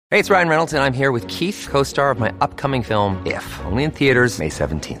Hey, it's Ryan Reynolds, and I'm here with Keith, co-star of my upcoming film, If, only in theaters May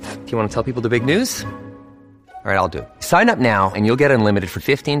 17th. Do you want to tell people the big news? All right, I'll do it. Sign up now and you'll get unlimited for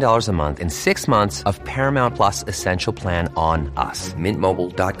 $15 a month and 6 months of Paramount Plus Essential Plan on us.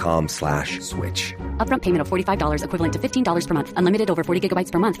 MintMobile.com/switch. Upfront payment of $45 equivalent to $15 per month. Unlimited over 40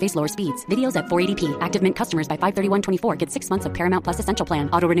 gigabytes per month. Face lower speeds. Videos at 480p. Active Mint customers by 531.24 get 6 months of Paramount Plus Essential Plan.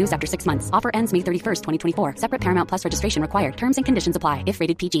 Auto renews after 6 months. Offer ends May 31st, 2024. Separate Paramount Plus registration required. Terms and conditions apply if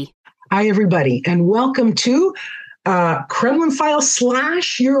rated PG. Hi, everybody, and welcome to Kremlin File /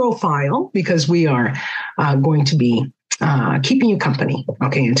 Europhile, because we are going to be keeping you company,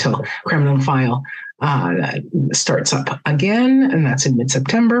 okay, until Kremlin File starts up again, and that's in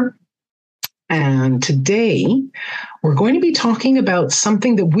mid-September. And today we're going to be talking about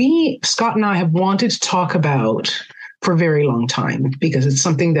something that Scott and I, have wanted to talk about for a very long time, because it's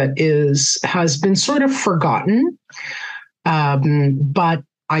something that has been sort of forgotten, but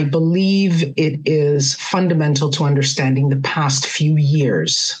I believe it is fundamental to understanding the past few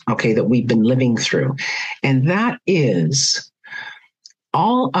years, okay, that we've been living through. And that is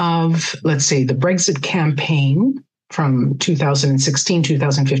all of, let's say, the Brexit campaign from 2016,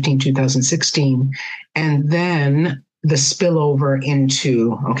 2015, 2016, and then the spillover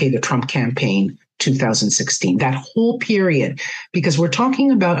into, okay, the Trump campaign, 2016, that whole period, because we're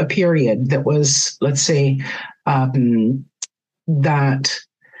talking about a period that was, let's say, that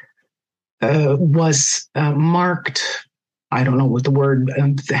was marked, I don't know what the word,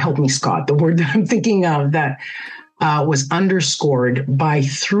 help me, Scott, the word that I'm thinking of, that was underscored by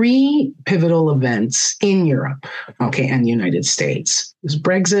 3 pivotal events in Europe, okay, and the United States. It was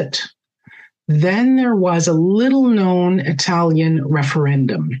Brexit. Then there was a little known Italian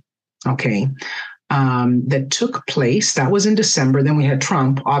referendum, okay, that took place. That was in December. Then we had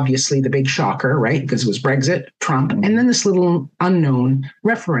Trump, obviously the big shocker, right? Because it was Brexit, Trump, and then this little unknown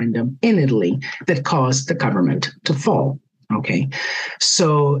referendum in Italy that caused the government to fall. Okay,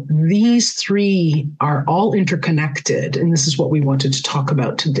 so these 3 are all interconnected, and this is what we wanted to talk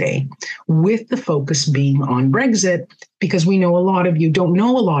about today, with the focus being on Brexit, because we know a lot of you don't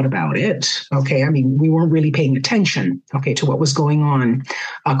know a lot about it. Okay, I mean, we weren't really paying attention, okay, to what was going on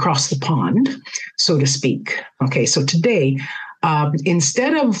across the pond, so to speak. Okay, so today,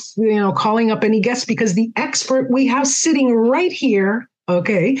 instead of calling up any guests, because the expert we have sitting right here,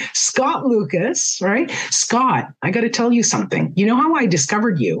 okay, Scott Lucas, right? Scott, I got to tell you something. You know how I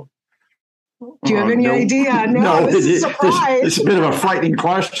discovered you? Do you have any idea? No, this is a surprise. It's a bit of a frightening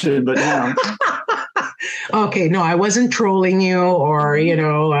question, but yeah. Okay, no, I wasn't trolling you or,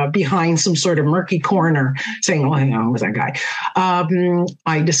 behind some sort of murky corner saying, oh, hang on, was that guy?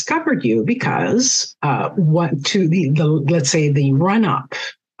 I discovered you because let's say the run-up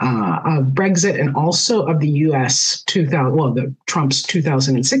of Brexit and also of the U.S. the Trump's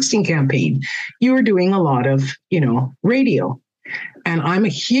 2016 campaign, you were doing a lot of, radio. And I'm a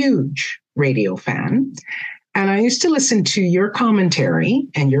huge radio fan. And I used to listen to your commentary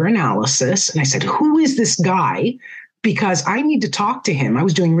and your analysis. And I said, who is this guy? Because I need to talk to him. I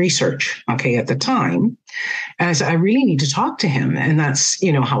was doing research, okay, at the time. And I said, I really need to talk to him. And that's,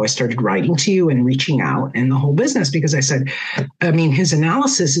 how I started writing to you and reaching out and the whole business, because I said, his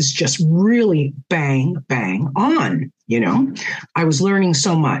analysis is just really bang, bang on. I was learning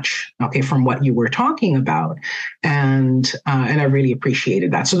so much, okay, from what you were talking about. And I really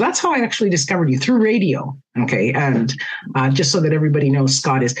appreciated that. So that's how I actually discovered you, through radio. Okay. And just so that everybody knows,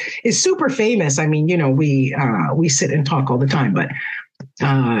 Scott is super famous. I mean, we sit and talk all the time, but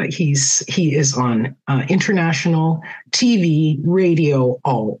he is on international TV, radio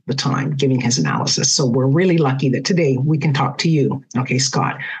all the time, giving his analysis. So we're really lucky that today we can talk to you, okay,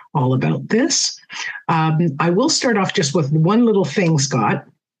 Scott, all about this. I will start off just with one little thing, Scott.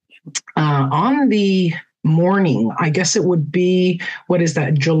 On the morning, I guess it would be, what is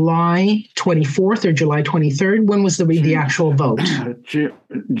that, July 24th or July 23rd? When was the actual vote?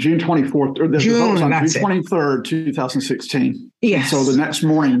 June 24th, or the vote was on June 23rd, 2016. Yes. So the next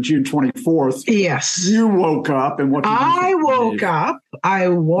morning, June 24th, yes, you woke up, and what did you do? I woke up, I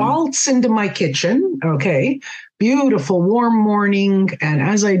waltzed into my kitchen, okay, beautiful warm morning, and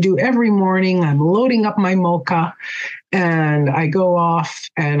as I do every morning, I'm loading up my mocha, and I go off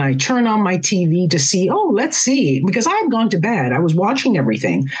and I turn on my TV to see, let's see, because I had gone to bed. I was watching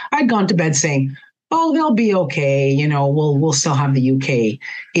everything. I'd gone to bed saying, they'll be okay. We'll still have the UK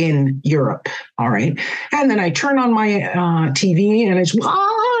in Europe. All right. And then I turn on my TV and it's,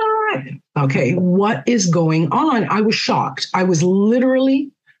 okay, what is going on? I was shocked. I was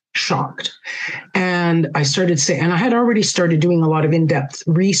literally shocked. And I started saying, and I had already started doing a lot of in-depth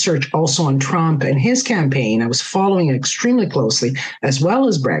research also on Trump and his campaign. I was following it extremely closely, as well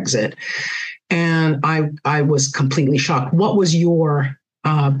as Brexit. And I was completely shocked. What was your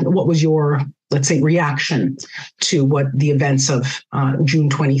let's say, reaction to what the events of June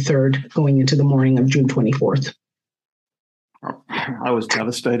 23rd going into the morning of June 24th? I was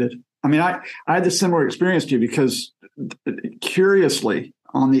devastated. I mean, I had a similar experience to you because, curiously,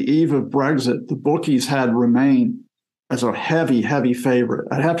 on the eve of Brexit, the bookies had Remain as a heavy, heavy favorite.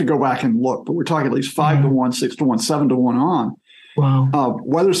 I'd have to go back and look, but we're talking at least 5-1, 6-1, 7-1 on. Wow.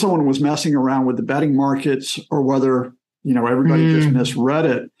 Whether someone was messing around with the betting markets or whether, everybody just misread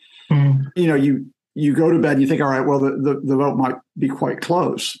it, you go to bed and you think, all right, well, the vote might be quite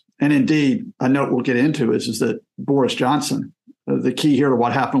close. And indeed, a note we'll get into is that Boris Johnson, the key here to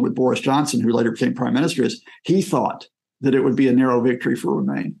what happened with Boris Johnson, who later became prime minister, is he thought that it would be a narrow victory for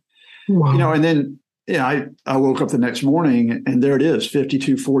Remain. Wow. And then I woke up the next morning and there it is,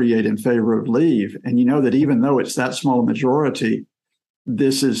 52-48 in favor of Leave. And you know that even though it's that small a majority,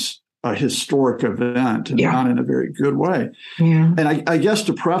 this is a historic event and not in a very good way. Yeah. And I guess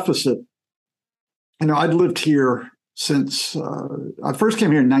to preface it, I'd lived here since I first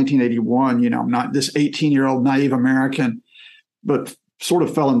came here in 1981. I'm not this 18-year-old naive American, but sort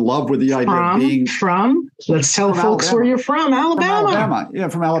of fell in love with the idea of being let's tell folks Alabama. Where you're from, Alabama. From Alabama. Yeah,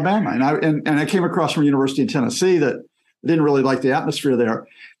 from Alabama. And I came across from University of Tennessee that I didn't really like the atmosphere there.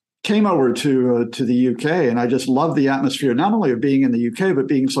 Came over to the UK, and I just loved the atmosphere, not only of being in the UK, but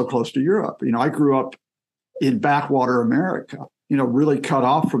being so close to Europe. I grew up in backwater America, really cut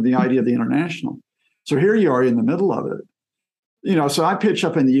off from the idea of the international. So here you are in the middle of it. So I pitch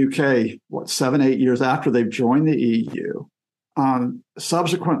up in the UK, 7-8 years after they've joined the EU.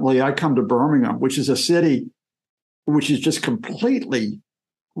 Subsequently, I come to Birmingham, which is a city which is just completely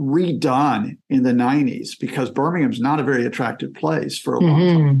redone in the 90s because Birmingham's not a very attractive place for a long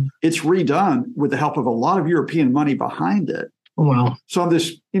time. It's redone with the help of a lot of European money behind it. Wow. So I'm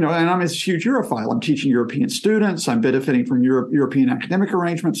this, and I'm this huge Europhile. I'm teaching European students. I'm benefiting from European academic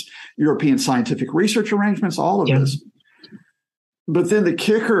arrangements, European scientific research arrangements, all of this. But then the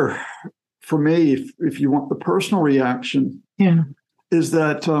kicker for me, if you want the personal reaction, is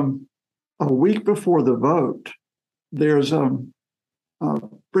that a week before the vote, there's a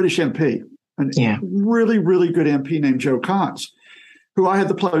British MP, a really, really good MP named Jo Cox, who I had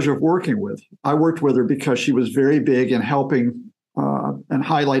the pleasure of working with. I worked with her because she was very big in helping and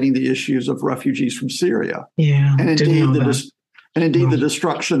highlighting the issues of refugees from Syria. Yeah, and indeed the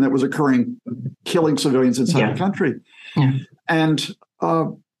destruction that was occurring, killing civilians inside the country. Yeah. And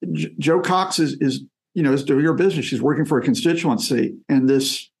Jo Cox is doing her business. She's working for a constituency, and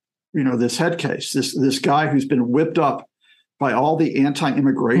this head case, this guy who's been whipped up by all the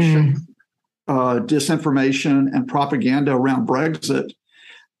anti-immigration disinformation and propaganda around Brexit,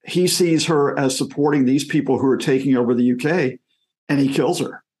 he sees her as supporting these people who are taking over the UK, and he kills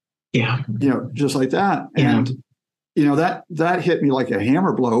her. Yeah. Just like that. Yeah. And, that hit me like a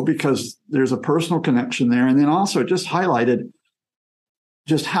hammer blow because there's a personal connection there. And then also it just highlighted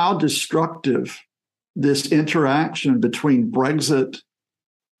just how destructive this interaction between Brexit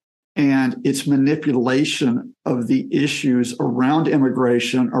and its manipulation of the issues around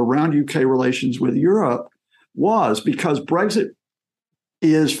immigration, around UK relations with Europe was, because Brexit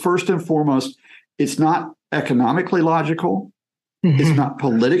is first and foremost, it's not economically logical. It's not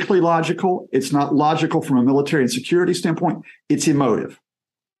politically logical. It's not logical from a military and security standpoint. It's emotive.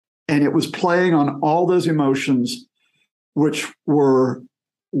 And it was playing on all those emotions, which were,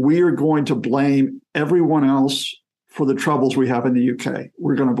 we are going to blame everyone else for the troubles we have in the UK.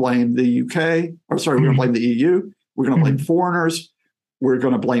 We're going to blame the UK, we're going to blame the EU. We're going to blame foreigners. We're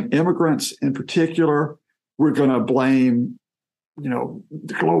going to blame immigrants in particular. We're going to blame, the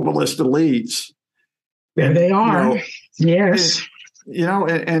globalist elites. There they are. Yes.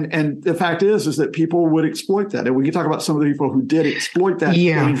 And the fact is that people would exploit that. And we can talk about some of the people who did exploit that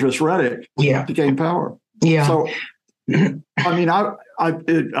dangerous rhetoric to gain power. Yeah. So, I mean, I'll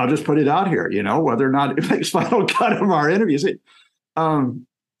just put it out here, whether or not it makes final cut of our interviews.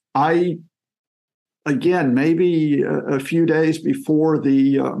 Maybe a few days before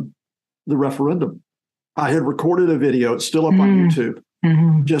the referendum, I had recorded a video. It's still up on YouTube,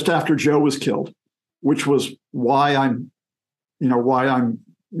 just after Jo was killed, which was why I'm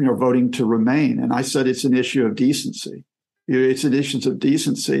voting to remain. And I said it's an issue of decency. It's an issue of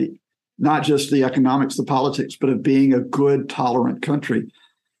decency, not just the economics, the politics, but of being a good, tolerant country.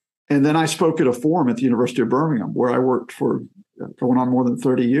 And then I spoke at a forum at the University of Birmingham, where I worked for going on more than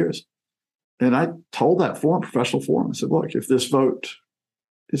 30 years. And I told that forum, professional forum, I said, look, if this vote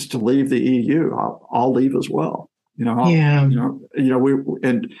is to leave the EU, I'll leave as well. And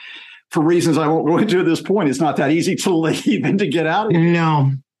for reasons I won't go into at this point, it's not that easy to leave and to get out of it.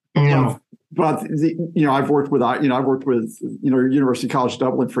 No. But I've worked with University College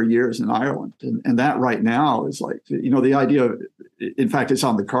Dublin for years in Ireland, and that right now is like, the idea of, in fact, it's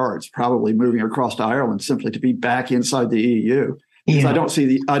on the cards, probably moving across to Ireland simply to be back inside the EU. Because I don't see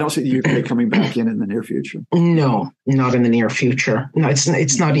the UK coming back in the near future. No, not in the near future. No,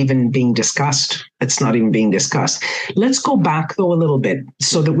 it's not even being discussed. It's not even being discussed. Let's go back though a little bit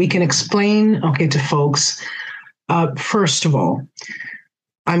so that we can explain, to folks. First of all,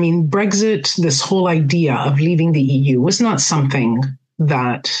 I mean, Brexit, this whole idea of leaving the EU was not something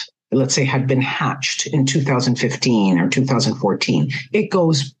that, let's say, had been hatched in 2015 or 2014. It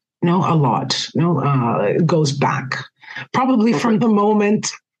goes, a lot. It goes back. Probably from the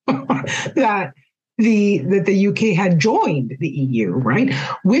moment that the UK had joined the EU, right?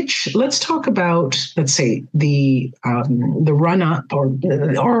 Which, let's talk about, let's say, the run up or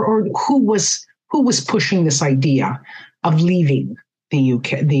who was pushing this idea of leaving the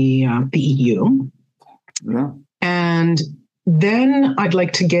UK, the EU. Yeah. And then I'd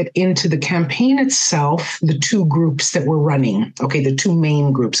like to get into the campaign itself, the two groups that were running, the two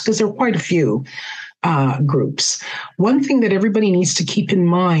main groups, because there are quite a few groups. One thing that everybody needs to keep in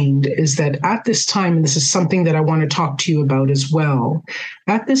mind is that at this time, and this is something that I want to talk to you about as well,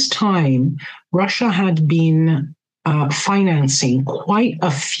 at this time, Russia had been financing quite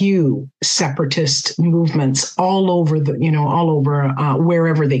a few separatist movements all over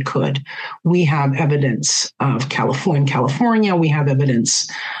wherever they could. We have evidence of California. We have evidence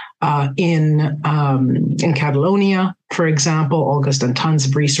in Catalonia, for example. Olga's done tons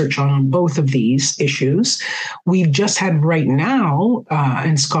of research on both of these issues. We've just had right now,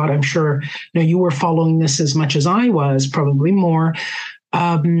 and Scott, I'm sure you were following this as much as I was, probably more,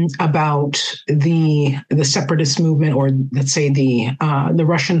 about the separatist movement, or let's say the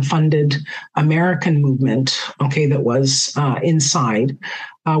Russian-funded American movement, that was inside,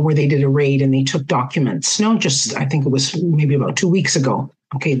 where they did a raid and they took documents. I think it was maybe about 2 weeks ago.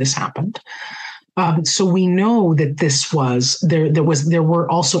 This happened. So we know that this was there were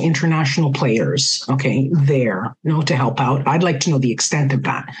also international players, there, to help out. I'd like to know the extent of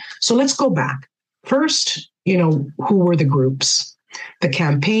that. So let's go back. First, who were the groups? The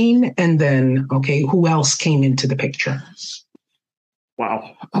campaign, and then, who else came into the picture?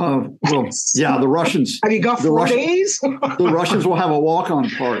 Wow. The Russians. Have you got 4 days? The Russians will have a walk-on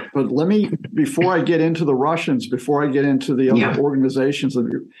part. But before I get into the Russians, before I get into the other organizations,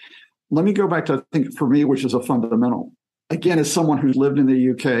 let me go back to, I think, for me, which is a fundamental. Again, as someone who's lived in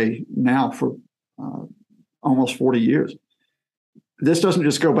the UK now for almost 40 years, this doesn't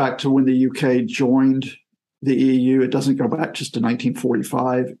just go back to when the UK joined the EU. It doesn't go back just to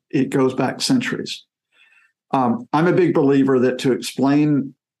 1945. It goes back centuries. I'm a big believer that to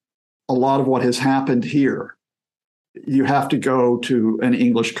explain a lot of what has happened here, you have to go to an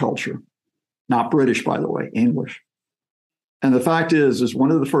English culture, not British, by the way, English. And the fact is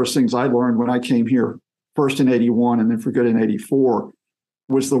one of the first things I learned when I came here, first in 81 and then for good in 84,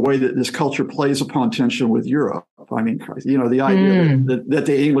 was the way that this culture plays upon tension with Europe. I mean, the idea that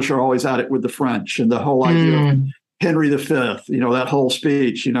the English are always at it with the French, and the whole idea of Henry V, that whole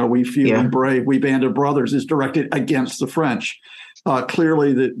speech, we feel and brave, we band of brothers, is directed against the French.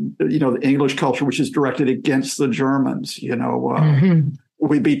 Clearly, the English culture, which is directed against the Germans,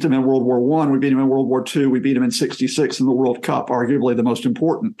 we beat them in World War I, we beat them in World War II, we beat them in '66 in the World Cup, arguably the most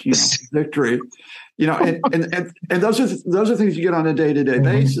important, victory. And those are things you get on a day-to-day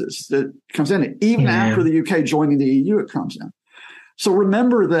basis that comes in. Even after the UK joining the EU, it comes in. So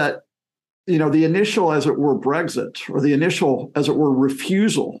remember that, the initial, as it were, Brexit, or the initial, as it were,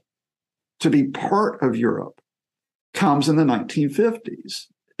 refusal to be part of Europe comes in the 1950s.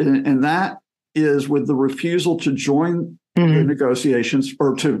 And that is with the refusal to join the negotiations,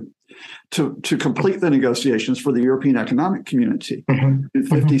 or to complete the negotiations for the European Economic Community in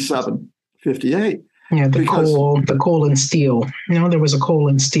 57, 58. Yeah, the coal and steel. There was a coal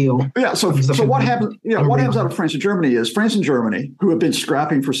and steel. Yeah. So what happens? What happens out of France and Germany is France and Germany, who have been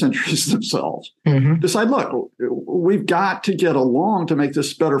scrapping for centuries themselves, decide, look, we've got to get along to make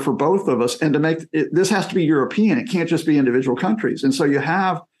this better for both of us, and to make this has to be European. It can't just be individual countries. And so you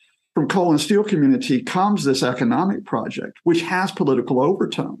have, from coal and steel community comes this economic project, which has political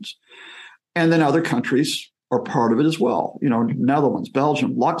overtones, and then other countries are part of it as well. Netherlands,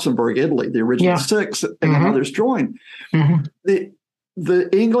 Belgium, Luxembourg, Italy, the original six, and then others join. The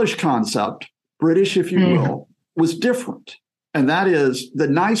English concept, British, if you will, was different. And that is the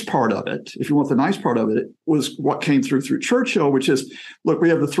nice part of it. If you want the nice part of it, was what came through Churchill, which is, look, we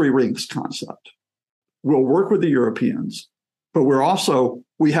have the three rings concept. We'll work with the Europeans, but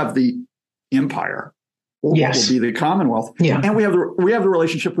we have the empire, or what will be the Commonwealth. Yeah. And we have the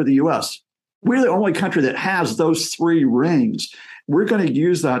relationship with the US. We're the only country that has those three rings. We're going to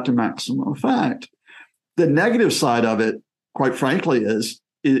use that to maximum effect. The negative side of it, quite frankly, is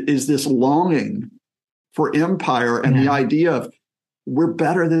this longing for empire and the idea of we're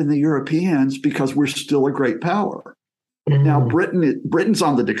better than the Europeans because we're still a great power. Now, Britain's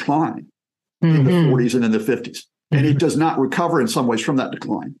on the decline in the 40s and in the 50s, and it does not recover in some ways from that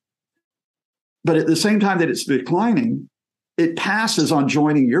decline. But at the same time that it's declining, it passes on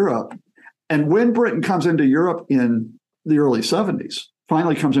joining Europe. And when Britain comes into Europe in the early 70s,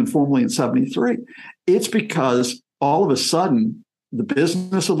 finally comes in formally in 73, it's because all of a sudden the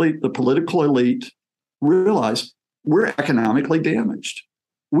business elite, the political elite realize we're economically damaged.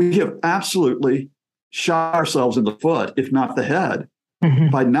 We have absolutely shot ourselves in the foot, if not the head,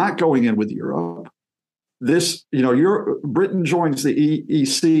 by not going in with Europe. Britain joins the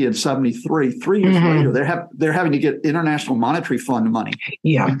EEC in 73. 3 years later, they're having to get International Monetary Fund money.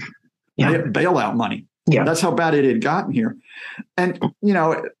 Yeah. Bailout money. Yeah. That's how bad it had gotten here. And,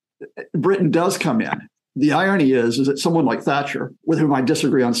 Britain does come in. The irony is that someone like Thatcher, with whom I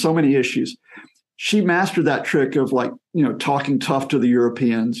disagree on so many issues, she mastered that trick of talking tough to the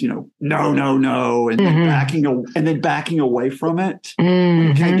Europeans, no, and then backing away from it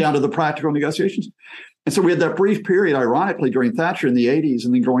when it came down to the practical negotiations. And so we had that brief period, ironically, during Thatcher in the 80s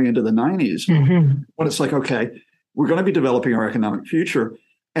and then going into the 90s, when it's like, okay, we're going to be developing our economic future.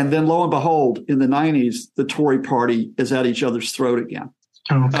 And then lo and behold, in the 90s, the Tory party is at each other's throat again.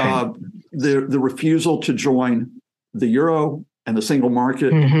 Okay. The refusal to join the euro and the single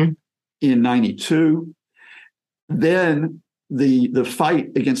market in 92. Then the fight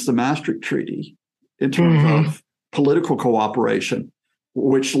against the Maastricht Treaty in terms of political cooperation,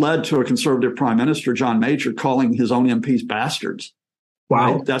 which led to a conservative prime minister, John Major, calling his own MPs bastards.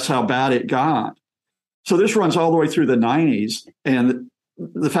 Wow. Right? That's how bad it got. So this runs all the way through the 90s. And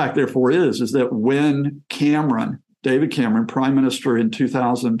the fact, therefore, is that when David Cameron, prime minister in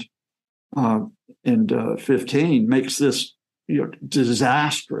 2015, makes this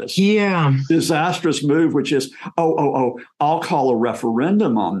disastrous move, which is, I'll call a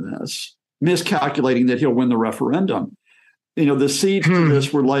referendum on this, miscalculating that he'll win the referendum. The seeds to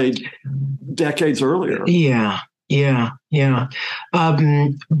this were laid decades earlier. Yeah.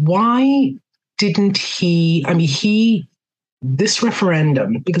 Why didn't he, this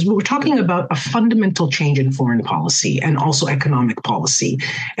referendum, because we were talking about a fundamental change in foreign policy and also economic policy.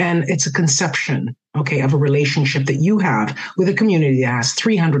 And it's a conception, of a relationship that you have with a community that has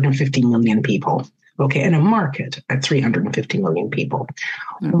 350 million people, and a market at 350 million people.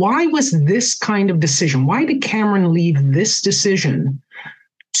 Why was this kind of decision? Why did Cameron leave this decision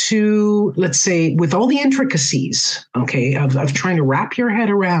to, let's say, with all the intricacies, of trying to wrap your head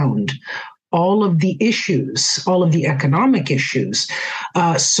around all of the issues, all of the economic issues,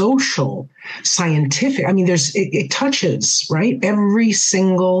 social, scientific. It touches, right, every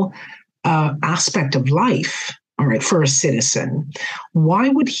single aspect of life, all right, for a citizen.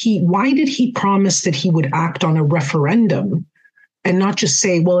 Why did he promise that he would act on a referendum and not just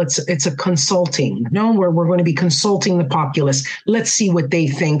say, well, it's a consulting? No, we're going to be consulting the populace. Let's see what they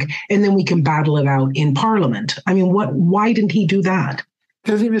think, and then we can battle it out in Parliament. Why didn't he do that?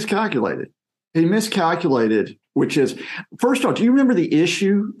 Because he miscalculated. Which is, first off, do you remember the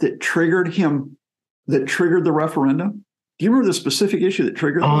issue that triggered the referendum? Do you remember the specific issue that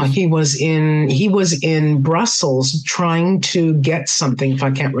triggered this? He was in Brussels trying to get something,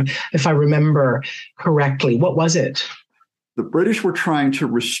 if I remember correctly. What was it? The British were trying to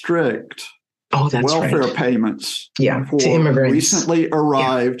restrict welfare payments for to immigrants. Recently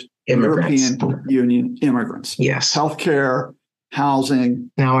arrived European Union immigrants. Yes. Healthcare,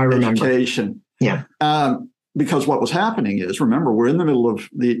 housing, now I remember. Education. Yeah. Because what was happening is, remember, we're in the middle of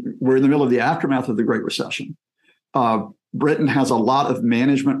the aftermath of the Great Recession. Britain has a lot of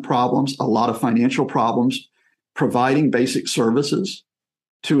management problems, a lot of financial problems, providing basic services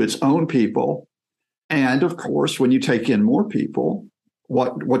to its own people. And of course, when you take in more people,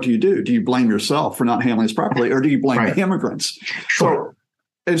 what do you do? Do you blame yourself for not handling this properly, or do you blame the immigrants? Sure.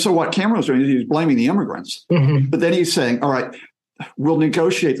 So what Cameron was doing is he was blaming the immigrants. But then he's saying, all right, we'll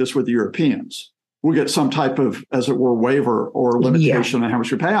negotiate this with the Europeans. We'll get some type of, as it were, waiver or limitation on how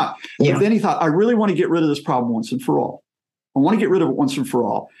much we pay out. But then he thought, I really want to get rid of this problem once and for all. I want to get rid of it once and for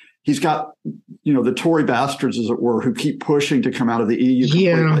all. He's got, the Tory bastards, as it were, who keep pushing to come out of the EU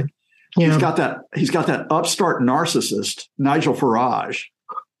completely. Yeah. He's got that upstart narcissist, Nigel Farage,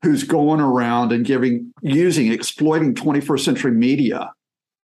 who's going around and exploiting 21st century media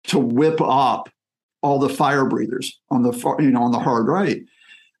to whip up all the fire breathers on the hard right.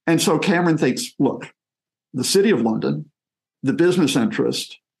 And so Cameron thinks, look, the City of London, the business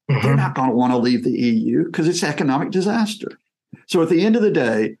interest, they're not going to want to leave the EU because it's economic disaster. So at the end of the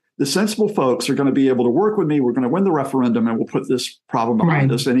day, the sensible folks are going to be able to work with me. We're going to win the referendum and we'll put this problem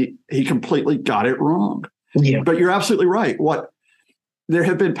behind us. And he completely got it wrong. Yeah. But you're absolutely right. There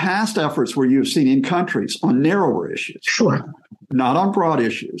have been past efforts where you've seen in countries on narrower issues. Sure. Not on broad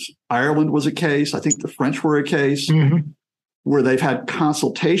issues. Ireland was a case. I think the French were a case where they've had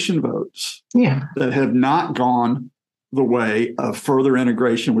consultation votes that have not gone the way of further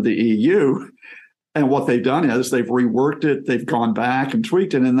integration with the EU. And what they've done is they've reworked it, they've gone back and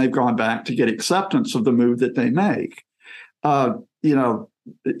tweaked it, and they've gone back to get acceptance of the move that they make.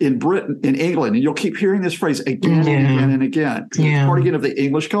 In Britain, in England, and you'll keep hearing this phrase again and again and again. It's part again of the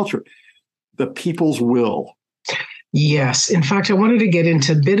English culture, the people's will. Yes. In fact, I wanted to get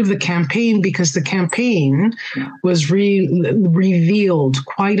into a bit of the campaign because the campaign was revealed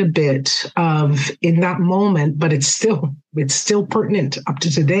quite a bit of in that moment, but it's still pertinent up to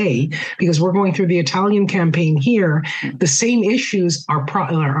today because we're going through the Italian campaign here. The same issues are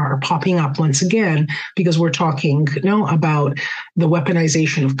popping up once again because we're talking about the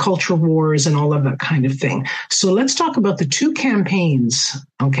weaponization of culture wars and all of that kind of thing. So let's talk about the two campaigns.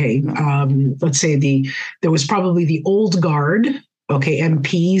 Okay, let's say there was probably the old guard. Okay,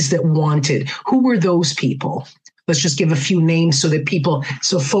 MPs that wanted. Who were those people? Let's just give a few names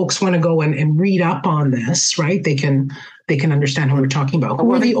so folks want to go and read up on this, right? They can understand who we're talking about.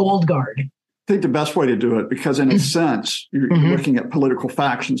 Who are the old guard? I think the best way to do it, because in a sense, you're looking at political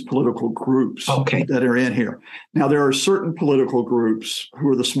factions, political groups that are in here. Now, there are certain political groups who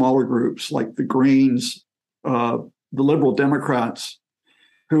are the smaller groups, like the Greens, the Liberal Democrats,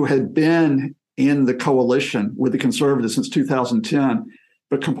 who had been in the coalition with the Conservatives since 2010,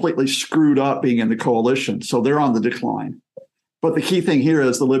 but completely screwed up being in the coalition. So they're on the decline. But the key thing here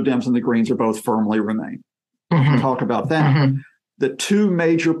is the Lib Dems and the Greens are both firmly remain. We'll talk about that. The two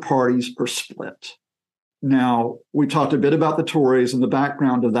major parties are split. Now, we talked a bit about the Tories and the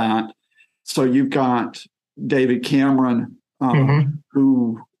background of that. So you've got David Cameron,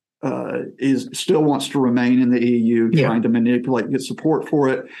 who still wants to remain in the EU, trying to manipulate and get support for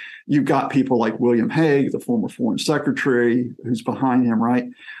it. You've got people like William Hague, the former foreign secretary, who's behind him, right?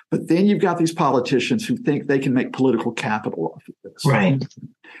 But then you've got these politicians who think they can make political capital off of this. Right.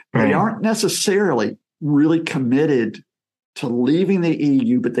 They aren't necessarily really committed to leaving the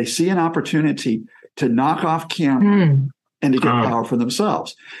EU, but they see an opportunity to knock off Cameron and to get power for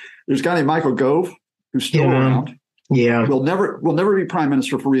themselves. There's a guy named Michael Gove who's still around. Yeah, will never be prime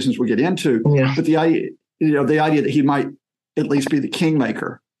minister for reasons we get into. Yeah. But the idea that he might at least be the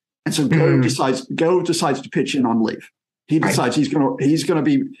kingmaker, and so Gove decides to pitch in on leave. He decides he's going to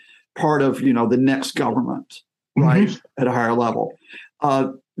be part of the next government, right, at a higher level.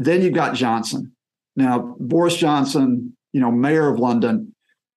 Then you've got Johnson. Now, Boris Johnson, mayor of London,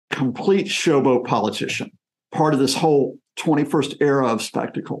 complete showboat politician, part of this whole 21st era of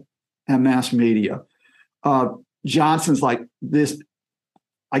spectacle and mass media. Johnson's like, this,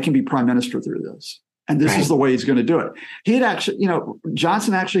 I can be prime minister through this. And this is the way he's going to do it. He had actually,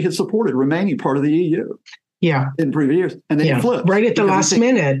 Johnson actually had supported remaining part of the EU. Yeah. In previous years. And then he flipped. Right at the last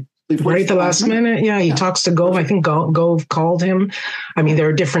minute. Right at the last minute. Yeah. He talks to Gove. I think Gove called him. I mean, there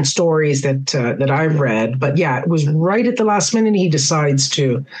are different stories that I've read. But yeah, it was right at the last minute he decides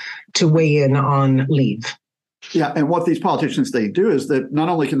to weigh in on leave. Yeah. And what these politicians, they do is that not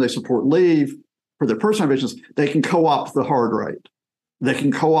only can they support leave for their personal ambitions, they can co-opt the hard right. They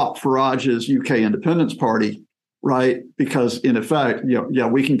can co-opt Farage's UK Independence Party, right? Because in effect,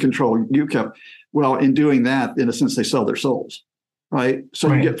 we can control UKIP. Well, in doing that, in a sense, they sell their souls, right?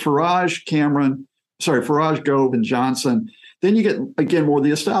 So you get Farage, Gove, and Johnson. Then you get, again, more of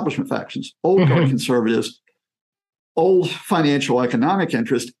the establishment factions, old guard conservatives, old financial economic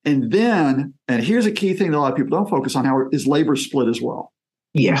interest. And then, and here's a key thing that a lot of people don't focus on, how is labor split as well?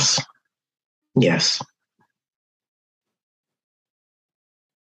 Yes. Yes.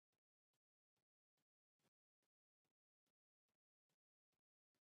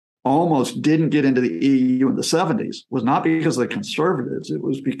 Almost didn't get into the EU in the 70s was not because of the conservatives. It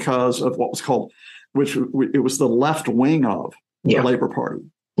was because of what was called, it was the left wing of the Labour Party.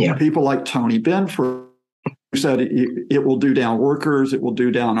 Yeah. People like Tony Benford, who said it will do down workers, it will do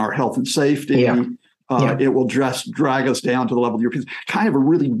down our health and safety, it will drag us down to the level of Europeans. Kind of a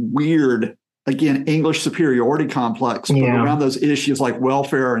really weird, again, English superiority complex, but around those issues like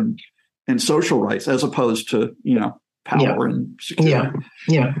welfare and and social rights as opposed to, power and security.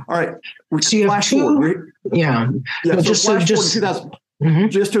 Yeah. All right. So you have two. Yeah. So just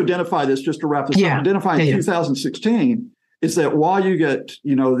to identify this, just to wrap this up, identify in 2016 is that while you get,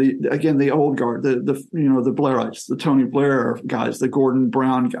 the old guard, the Blairites, the Tony Blair guys, the Gordon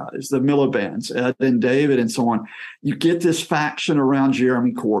Brown guys, the Miliband's, Ed and David, and so on, you get this faction around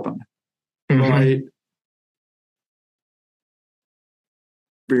Jeremy Corbyn, right?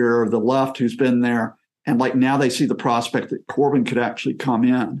 Of the left who's been there. And now they see the prospect that Corbyn could actually come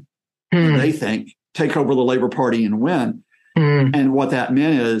in, they think, take over the Labour Party and win. And what that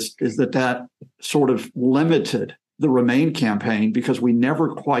meant is that sort of limited the Remain campaign because we never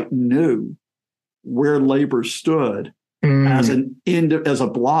quite knew where Labour stood as a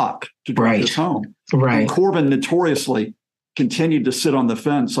bloc to drive this home. Right. And Corbyn notoriously continued to sit on the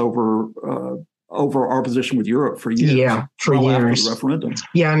fence over our position with Europe for years. Yeah, for years. After the referendum.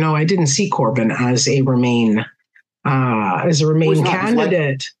 Yeah, no, I didn't see Corbyn as a Remain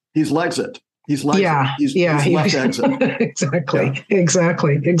candidate. He's Lexit. He's left exit.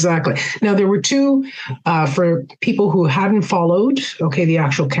 Exactly. Now, there were two, for people who hadn't followed, the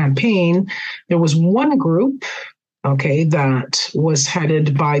actual campaign, there was one group, that was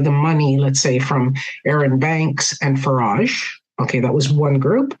headed by the money, let's say, from Aaron Banks and Farage. That was one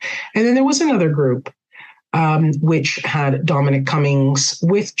group. And then there was another group, which had Dominic Cummings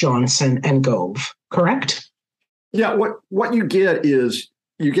with Johnson and Gove, correct? Yeah, what you get is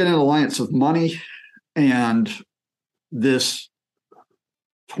you get an alliance of money and this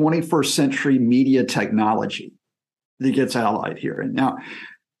 21st century media technology that gets allied here. And now,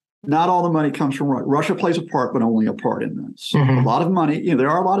 not all the money comes from Russia. Russia plays a part, but only a part in this. A lot of money. There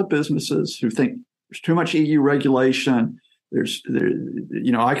are a lot of businesses who think there's too much EU regulation.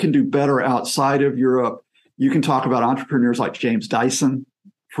 I can do better outside of Europe. You can talk about entrepreneurs like James Dyson,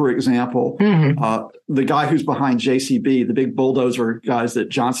 for example, the guy who's behind JCB, the big bulldozer guys that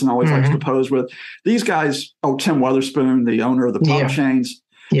Johnson always likes to pose with. These guys, Tim Weatherspoon, the owner of the pub chains,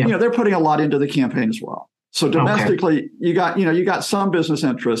 they're putting a lot into the campaign as well. So domestically, you got some business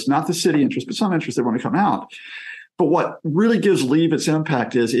interests, not the city interest, but some interests that want to come out. But what really gives Leave its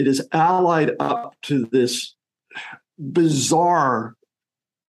impact is it is allied up to this bizarre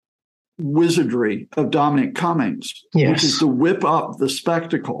wizardry of Dominic Cummings, which is to whip up the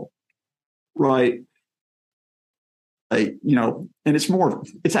spectacle, right? And it's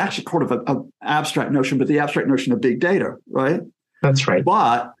actually sort of an abstract notion, but the abstract notion of big data, right? That's right.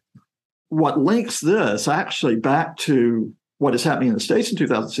 But what links this actually back to what is happening in the States in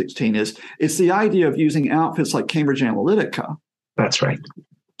 2016 is it's the idea of using outfits like Cambridge Analytica. That's right.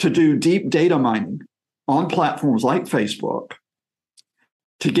 To do deep data mining on platforms like Facebook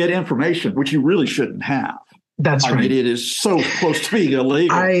to get information, which you really shouldn't have. That's right. I mean, it is so close to being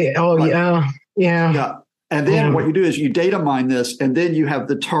illegal. Yeah. And then what you do is you data mine this, and then you have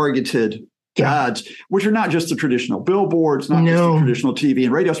the targeted ads, which are not just the traditional billboards, not just the traditional TV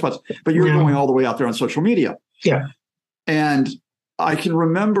and radio spots, but you're going all the way out there on social media. Yeah. And I can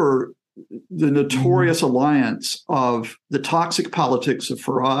remember the notorious alliance of the toxic politics of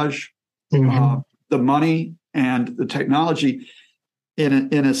Farage, the money and the technology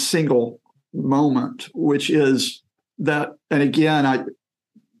in a single moment, which is that. And again,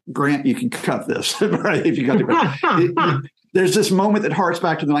 Grant, you can cut this, right? If you got to. There's this moment that harks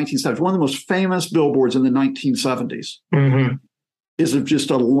back to the 1970s. One of the most famous billboards in the 1970s is of just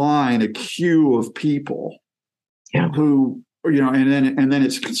a queue of people who, and then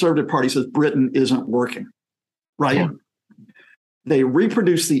its conservative party says Britain isn't working, right? Yeah. They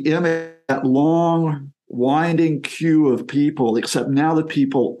reproduce the image, that long, winding queue of people, except now the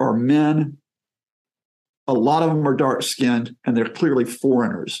people are men. A lot of them are dark-skinned, and they're clearly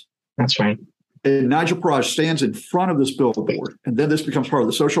foreigners. That's right. And Nigel Farage stands in front of this billboard, and then this becomes part of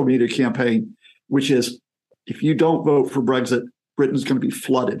the social media campaign, which is, if you don't vote for Brexit, Britain's going to be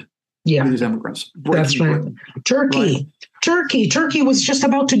flooded with these immigrants. That's right. Turkey was just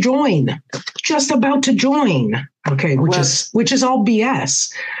about to join. Okay, which is all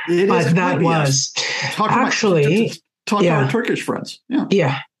BS. But that was actually talk to our Turkish friends.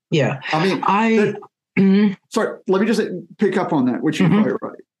 Yeah. I mean, sorry, let me just pick up on that, which you're quite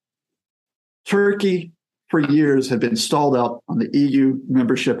right. Turkey, for years, had been stalled out on the EU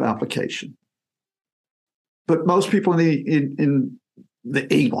membership application. But most people in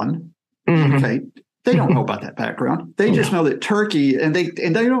the England, they don't know about that background. They just know that Turkey, and they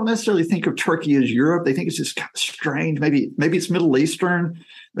don't necessarily think of Turkey as Europe. They think it's just kind of strange. Maybe it's Middle Eastern,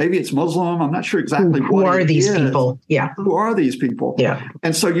 maybe it's Muslim. I'm not sure exactly who are these people. Yeah, who are these people? Yeah,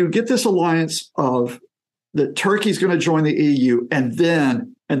 and so you get this alliance of that Turkey's going to join the EU, and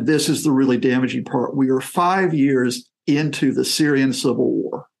then And this is the really damaging part. We are 5 years into the Syrian civil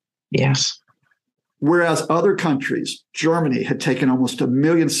war. Yes. Whereas other countries, Germany had taken almost 1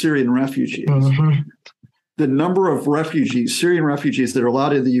 million Syrian refugees. Mm-hmm. The number of refugees, Syrian refugees that are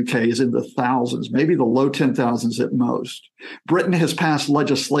allowed in the UK is in the thousands, maybe the low 10,000s at most. Britain has passed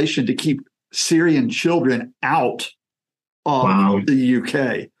legislation to keep Syrian children out of the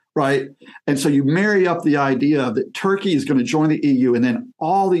UK, right? And so you marry up the idea that Turkey is going to join the EU, and then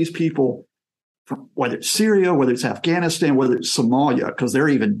all these people, from whether it's Syria, whether it's Afghanistan, whether it's Somalia, because they're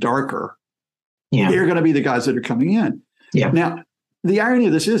even darker, they're going to be the guys that are coming in. Yeah. Now, the irony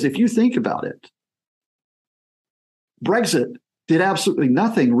of this is, if you think about it, Brexit did absolutely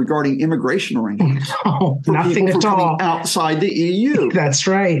nothing regarding immigration arrangements. No, nothing at all. Outside the EU. That's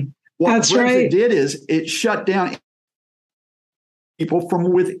right. What Brexit did is it shut down people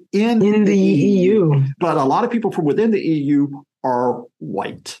from within the EU. But a lot of people from within the EU are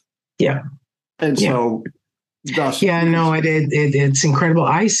white. Yeah. And so thus it's incredible.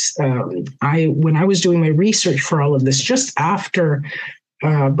 I when I was doing my research for all of this, just after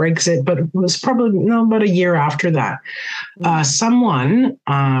Brexit, but it was probably about a year after that, someone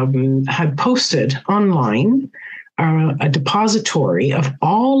had posted online a depository of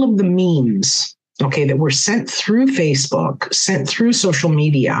all of the memes, that were sent through Facebook, sent through social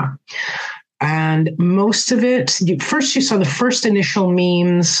media. And most of it, first you saw the first initial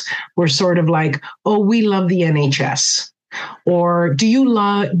memes were sort of like, oh, we love the NHS. Or do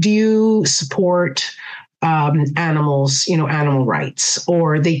you support animals, animal rights?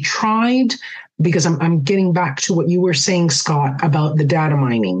 Or they tried, because I'm getting back to what you were saying, Scott, about the data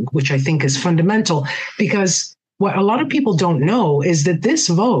mining, which I think is fundamental, because what a lot of people don't know is that this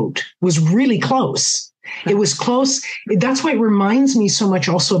vote was really close. It was close. That's why it reminds me so much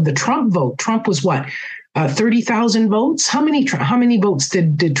also of the Trump vote. Trump was 30,000 votes? How many votes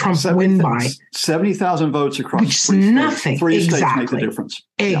did Trump win by? 70,000 votes across. Which is nothing. 3 states make the difference.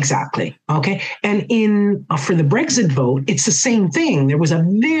 Exactly. Yeah. Okay. And for the Brexit vote, it's the same thing. There was a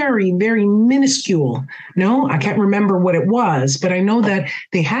very, very minuscule, I can't remember what it was, but I know that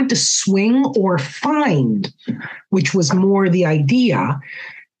they had to swing or find, which was more the idea,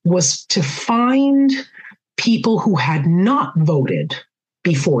 was to find people who had not voted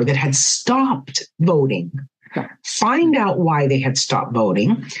before, that had stopped voting, find out why they had stopped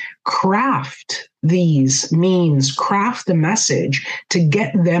voting, craft these memes, craft the message to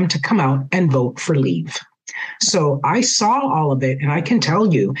get them to come out and vote for Leave. So I saw all of it, and I can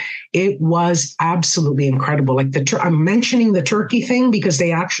tell you it was absolutely incredible. Like I'm mentioning the Turkey thing because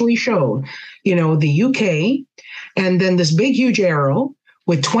they actually showed, the UK, and then this big, huge arrow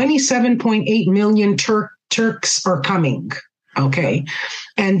with 27.8 million Turks are coming. Okay.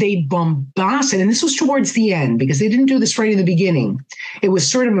 And they bombasted, and this was towards the end because they didn't do this right in the beginning. It was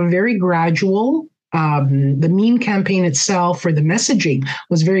sort of a very gradual, the meme campaign itself, or the messaging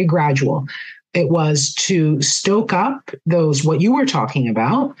was very gradual. It was to stoke up what you were talking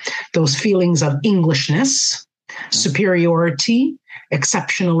about, those feelings of Englishness, superiority,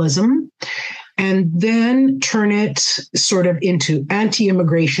 exceptionalism, and then turn it sort of into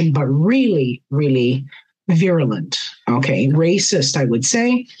anti-immigration, but really, really virulent, racist, I would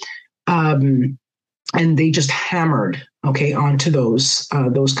say. And they just hammered, onto those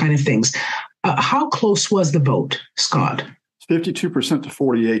kind of things. How close was the vote, Scott? 52% to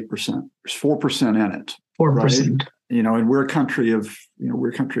 48%. There's 4% in it. 4%. Right? And we're a country of,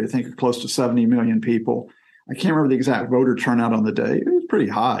 I think, close to 70 million people. I can't remember the exact voter turnout on the day. It was pretty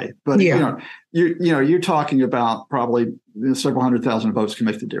high, but you're talking about probably several 100,000 votes can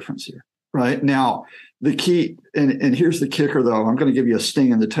make the difference here. Right now, the key, and here's the kicker, though. I'm going to give you a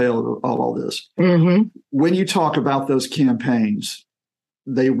sting in the tail of all this. Mm-hmm. When you talk about those campaigns,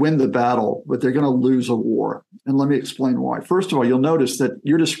 they win the battle, but they're going to lose a war. And let me explain why. First of all, you'll notice that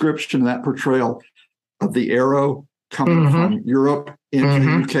your description, that portrayal of the arrow coming from Europe into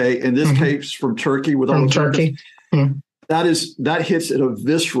the UK, in this case from Turkey, with all the Turkey, that hits at a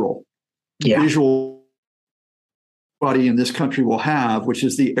visceral, visual body in this country will have, which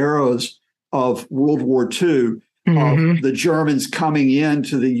is the arrows of World War II, of the Germans coming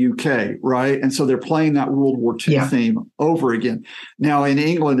into the UK, right? And so they're playing that World War II theme over again. Now, in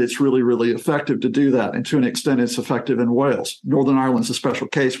England, it's really, really effective to do that. And to an extent, it's effective in Wales. Northern Ireland's a special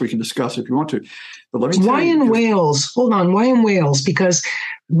case we can discuss if you want to. But let me why in Wales? Hold on. Why in Wales? Because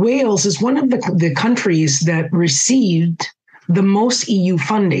Wales is one of the countries that received the most EU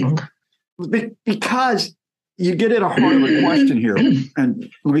funding. Because you get at a heart of a question here, and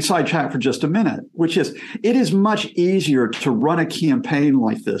let me sidetrack for just a minute, which is it is much easier to run a campaign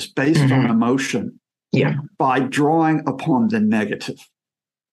like this based on emotion by drawing upon the negative.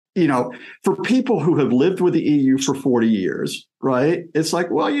 for people who have lived with the EU for 40 years, right? It's like,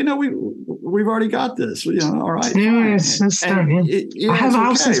 well, we've already got this, all right. Yeah, I have a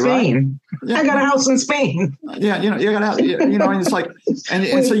house in Spain. Right? Yeah. I got a house in Spain. Yeah, you got to, and it's like,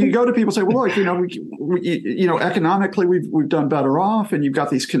 and so you go to people and say, well, look, we economically we've done better off, and you've got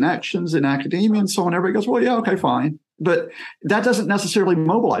these connections in academia and so on. Everybody goes, well, yeah, okay, fine, but that doesn't necessarily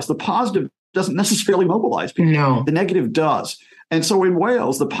mobilize. The positive doesn't necessarily mobilize people. No, the negative does. And so in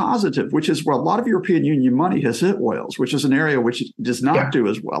Wales, the positive, which is where a lot of European Union money has hit Wales, which is an area which does not do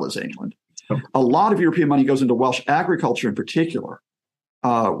as well as England. A lot of European money goes into Welsh agriculture in particular,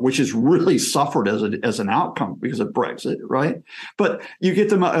 which has really suffered as an outcome because of Brexit, right? But you get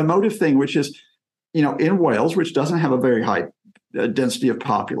the emotive thing, which is, in Wales, which doesn't have a very high density of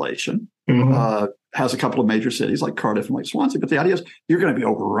population, has a couple of major cities like Cardiff and like Swansea. But the idea is you're going to be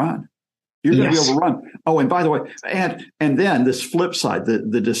overrun. You're going to be overrun. Oh, and by the way, and then this flip side,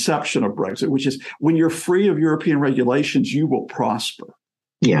 the deception of Brexit, which is when you're free of European regulations, you will prosper.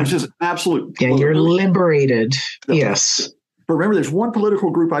 Yeah. Which is absolute. Yeah, you're liberated. Yes. But remember, there's one political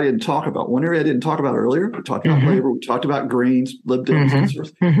group I didn't talk about. One area I didn't talk about earlier. We talked about Labour. We talked about Greens, Lib Dems,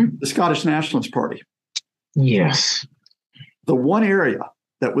 the Scottish Nationalist Party. Yes. The one area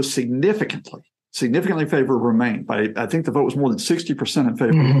that was significantly in favor of Remain, I think the vote was more than 60% in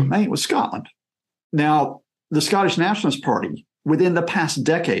favor of Remain, was Scotland. Now, the Scottish Nationalist Party, within the past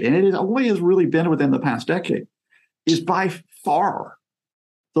decade, and it only has really been within the past decade, is by far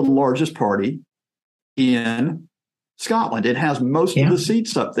the largest party in Scotland. It has most of the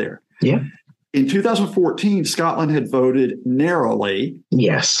seats up there. Yeah. In 2014, Scotland had voted narrowly.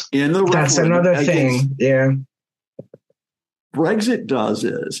 Yes. In the That's another thing. Yeah. Brexit does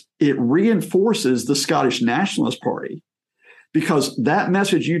is it reinforces the Scottish Nationalist Party, because that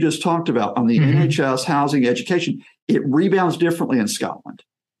message you just talked about on the NHS, housing, education, it rebounds differently in Scotland.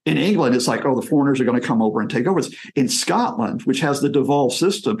 In England, it's like, oh, the foreigners are going to come over and take over. In Scotland, which has the devolved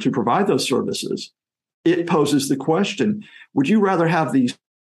system to provide those services, it poses the question, would you rather have these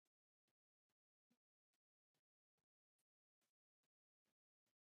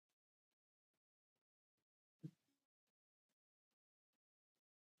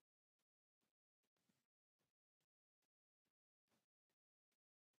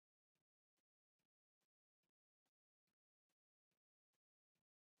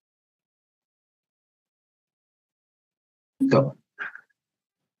go?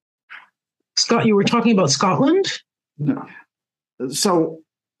 Scott, you were talking about Scotland? No.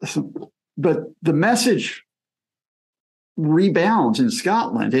 But the message rebounds in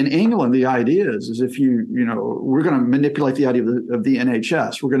Scotland. In England, the idea is if we're going to manipulate the idea of the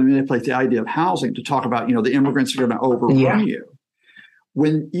NHS, we're going to manipulate the idea of housing to talk about, the immigrants are going to overrun you.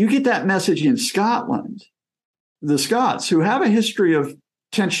 When you get that message in Scotland, the Scots, who have a history of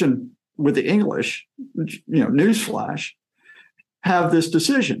tension with the English, newsflash, have this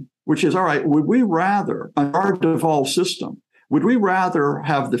decision, which is, all right, would we rather, our devolved system, would we rather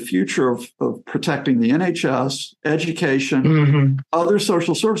have the future of protecting the NHS, education, other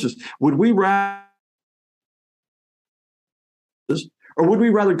social services? Would we rather, or would we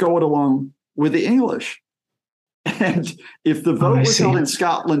rather go it along with the English? And if the vote was held in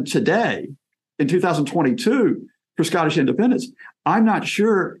Scotland today, in 2022, for Scottish independence, I'm not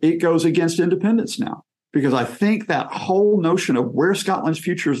sure it goes against independence now, because I think that whole notion of where Scotland's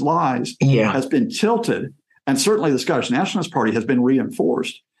future lies has been tilted. And certainly the Scottish Nationalist Party has been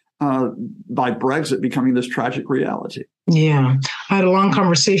reinforced by Brexit becoming this tragic reality. Yeah. I had a long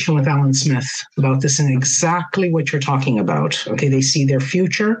conversation with Alan Smith about this and exactly what you're talking about. Okay. They see their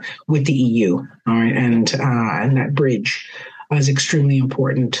future with the EU. All right. And that bridge is extremely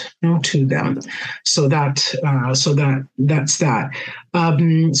important to them. So that's that.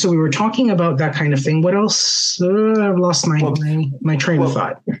 So we were talking about that kind of thing. What else? I've lost my train of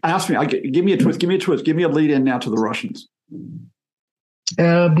thought. Ask me. Give me a twist. Give me a lead in now to the Russians.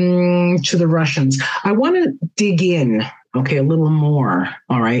 To the Russians. I want to dig in, a little more,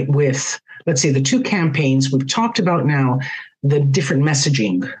 all right, with, let's say, the two campaigns. We've talked about now the different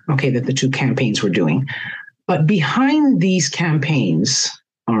messaging, that the two campaigns were doing. But behind these campaigns,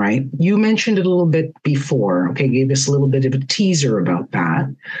 all right, you mentioned it a little bit before, gave us a little bit of a teaser about that.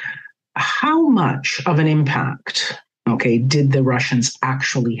 How much of an impact, did the Russians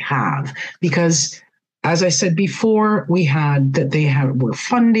actually have? Because, as I said before, were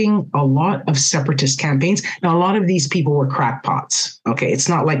funding a lot of separatist campaigns. Now, a lot of these people were crackpots. It's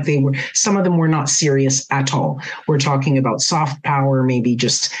not like some of them were not serious at all. We're talking about soft power, maybe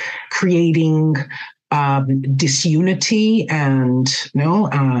just creating disunity and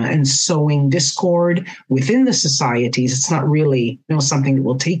and sowing discord within the societies. It's not really something that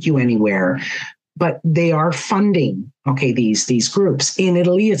will take you anywhere. But they are funding these groups. In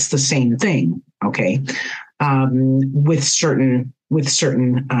Italy, it's the same thing. With certain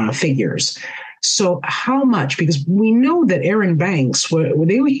figures. So how much? Because we know that Aaron Banks,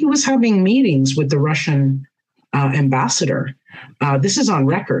 he was having meetings with the Russian ambassador. This is on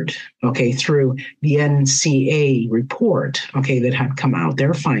record, through the NCA report, that had come out,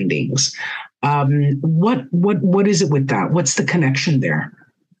 their findings. What is it with that? What's the connection there?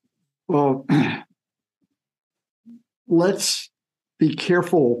 Well, let's be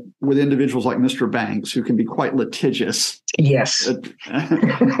careful with individuals like Mr. Banks, who can be quite litigious. Yes.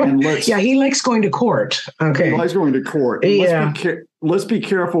 And he likes going to court. He likes going to court. Yeah. Let's be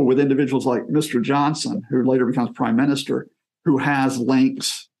careful with individuals like Mr. Johnson, who later becomes prime minister, who has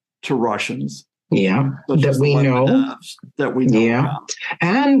links to Russians. Yeah, that we know. Yeah. About.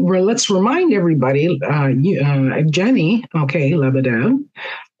 And let's remind everybody, Jenny, Lebedev,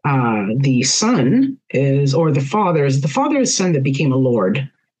 the son is, or the father is the son that became a lord.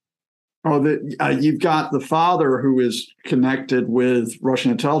 Oh, you've got the father who is connected with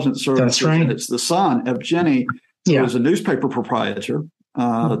Russian intelligence services. That's right. And it's the son, Evgeny, who is a newspaper proprietor,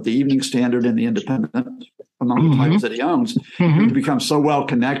 the Evening Standard and the Independent, among the titles that he owns, who becomes so well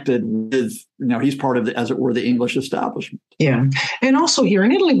connected with, he's part of, as it were, the English establishment. Yeah. And also here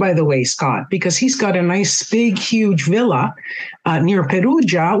in Italy, by the way, Scott, because he's got a nice, big, huge villa near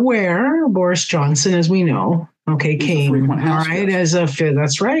Perugia where Boris Johnson, as we know, came. All right.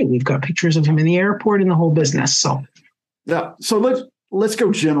 That's right. We've got pictures of him in the airport and the whole business. So, yeah. So let's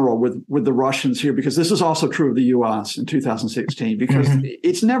go general with the Russians here, because this is also true of the U.S. in 2016, because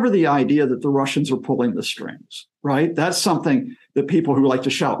it's never the idea that the Russians are pulling the strings, right? That's something that people who like to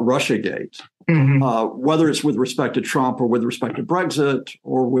shout Russiagate, whether it's with respect to Trump or with respect to Brexit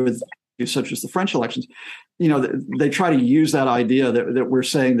or with such as the French elections, they try to use that idea that we're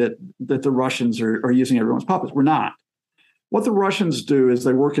saying that the Russians are using everyone's puppets. We're not. What the Russians do is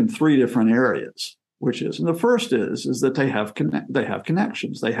they work in three different areas. And the first is that they have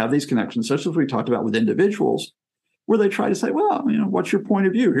connections. They have these connections, such as we talked about with individuals, where they try to say, well, what's your point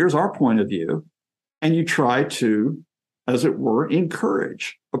of view? Here's our point of view. And you try to, as it were,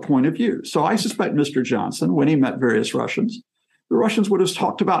 encourage a point of view. So I suspect Mr. Johnson, when he met various Russians, the Russians would have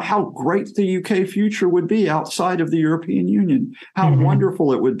talked about how great the UK future would be outside of the European Union, how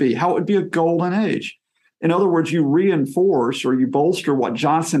wonderful it would be, how it would be a golden age. In other words, you reinforce or you bolster what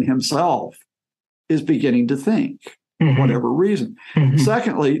Johnson himself is beginning to think, for whatever reason.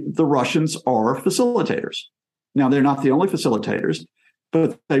 Secondly, the Russians are facilitators. Now, they're not the only facilitators,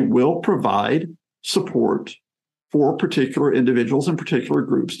 but they will provide support for particular individuals and particular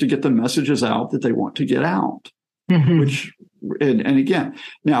groups to get the messages out that they want to get out. And again,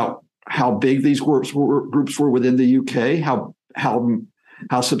 now, how big these groups were within the UK,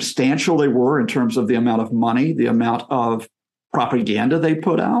 how substantial they were in terms of the amount of money, the amount of propaganda they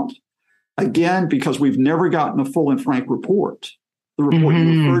put out. Again, because we've never gotten a full and frank report. The report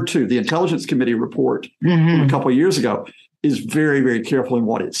you referred to, the Intelligence Committee report from a couple of years ago, is very, very careful in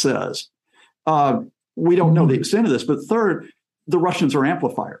what it says. We don't know the extent of this. But third, the Russians are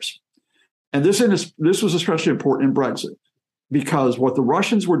amplifiers. And this was especially important in Brexit, because what the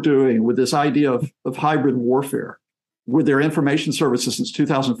Russians were doing with this idea of hybrid warfare, with their information services since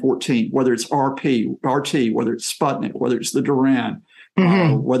 2014, whether it's RT, whether it's Sputnik, whether it's the Duran,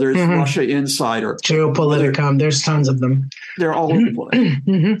 whether it's Russia Insider, Geopoliticum, there's tons of them. They're all over the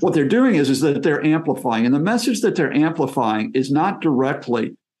place. What they're doing is that they're amplifying. And the message that they're amplifying is not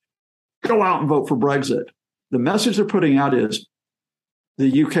directly, go out and vote for Brexit. The message they're putting out is,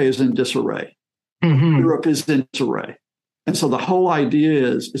 the UK is in disarray. Europe is in disarray. And so the whole idea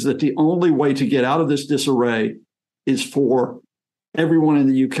is that the only way to get out of this disarray is for everyone in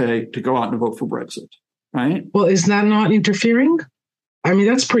the UK to go out and vote for Brexit, right? Well, is that not interfering? I mean,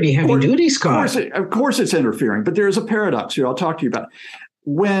 that's pretty heavy duty, Scott. Of course it's interfering, but there's a paradox here I'll talk to you about.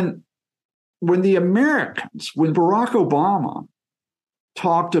 When the Americans, when Barack Obama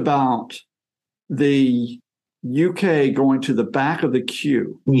talked about the UK going to the back of the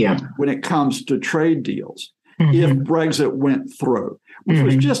queue when it comes to trade deals, if Brexit went through, which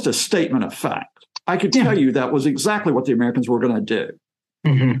was just a statement of fact. I could tell you that was exactly what the Americans were going to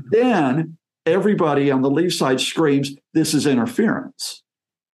do. Then everybody on the Leave side screams, this is interference.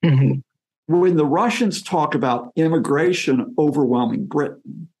 When the Russians talk about immigration overwhelming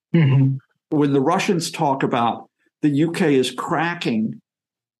Britain, when the Russians talk about the UK is cracking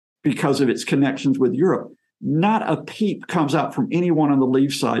because of its connections with Europe, not a peep comes out from anyone on the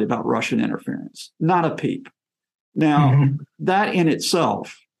Leave side about Russian interference. Not a peep. Now, that in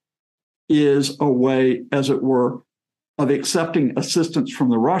itself is a way, as it were, of accepting assistance from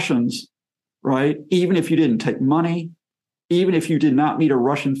the Russians, right? Even if you didn't take money, even if you did not meet a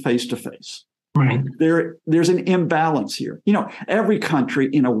Russian face-to-face. Right. There's an imbalance here. Every country,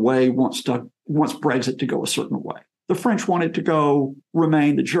 in a way, wants Brexit to go a certain way. The French want it to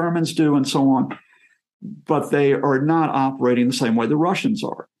remain, the Germans do, and so on. But they are not operating the same way the Russians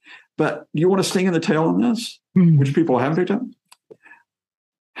are. But you want to sting in the tail on this, which people haven't picked up?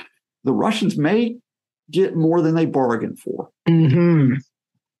 The Russians may get more than they bargained for. Mm-hmm.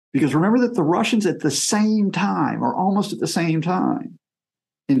 Because remember that the Russians at the same time, or almost at the same time,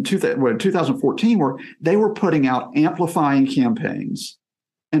 in 2014, where they were putting out amplifying campaigns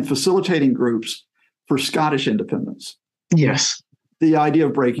and facilitating groups for Scottish independence. Yes. The idea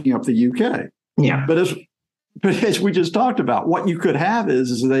of breaking up the UK. Yeah. But as we just talked about, what you could have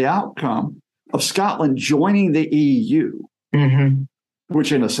is the outcome of Scotland joining the EU,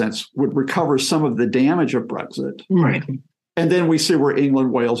 which in a sense would recover some of the damage of Brexit. Right. And then we see where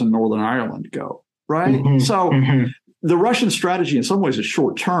England, Wales, and Northern Ireland go, right? So the Russian strategy in some ways is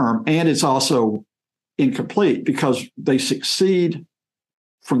short term, and it's also incomplete because they succeed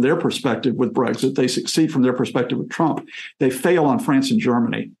from their perspective with Brexit. They succeed from their perspective with Trump. They fail on France and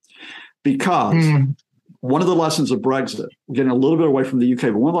Germany because one of the lessons of Brexit, we're getting a little bit away from the UK,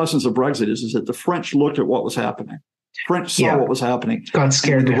 but one of the lessons of Brexit is that the French looked at what was happening. French saw what was happening. Got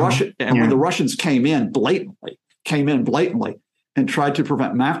scared. When the Russians came in blatantly and tried to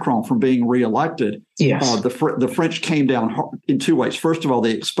prevent Macron from being reelected, the French came down in two ways. First of all,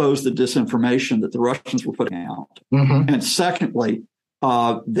 they exposed the disinformation that the Russians were putting out. And secondly,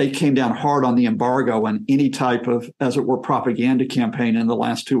 they came down hard on the embargo and any type of, as it were, propaganda campaign in the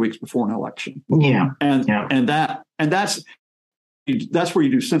last 2 weeks before an election. And that's where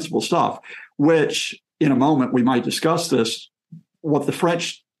you do sensible stuff, which in a moment we might discuss this. What the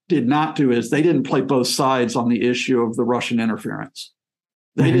French did not do is they didn't play both sides on the issue of the Russian interference.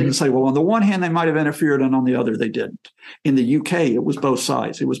 They didn't say, well, on the one hand, they might have interfered, and on the other, they didn't. In the UK, it was both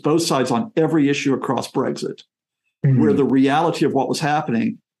sides. It was both sides on every issue across Brexit, where the reality of what was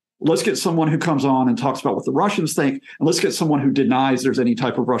happening, let's get someone who comes on and talks about what the Russians think, and let's get someone who denies there's any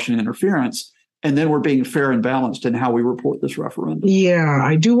type of Russian interference. And then we're being fair and balanced in how we report this referendum. Yeah,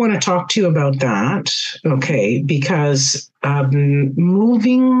 I do want to talk to you about that. Okay, because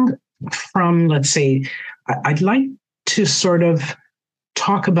moving from, let's say, I'd like to sort of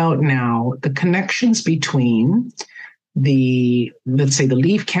talk about now the connections between the, let's say, the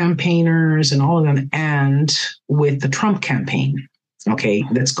Leave campaigners and all of them and with the Trump campaign, okay,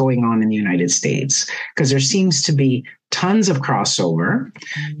 that's going on in the United States. Because there seems to be tons of crossover,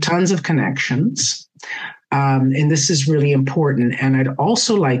 tons of connections. And this is really important. And I'd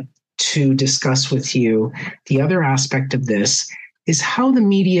also like to discuss with you the other aspect of this is how the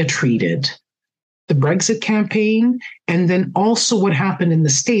media treated the Brexit campaign and then also what happened in the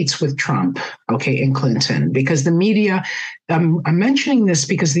States with Trump, okay, and Clinton. Because the media, I'm mentioning this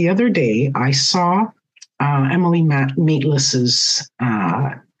because the other day I saw Emily Maitlis's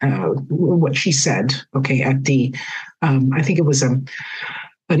what she said, okay, at the, I think it was an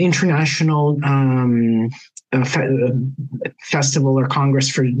international festival or Congress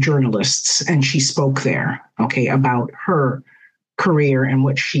for journalists, and she spoke there, okay, about her career and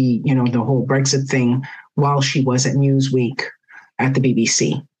what she, the whole Brexit thing while she was at Newsweek at the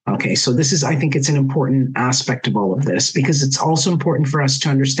BBC. Okay, so this is, I think it's an important aspect of all of this because it's also important for us to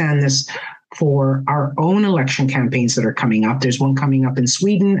understand this for our own election campaigns that are coming up. There's one coming up in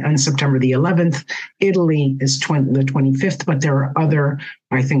Sweden on September the 11th. Italy is the 25th, but there are other,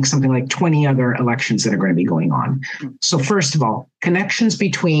 I think something like 20 other elections that are going to be going on. So first of all, connections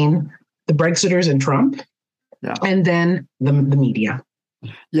between the Brexiters and Trump, and then the media.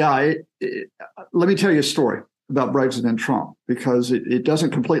 Yeah, let me tell you a story about Brexit and Trump, because it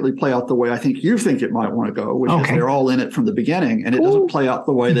doesn't completely play out the way I think you think it might want to go, which is they're all in it from the beginning, and it doesn't play out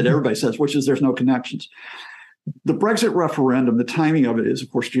the way that everybody says, which is there's no connections. The Brexit referendum, the timing of it is, of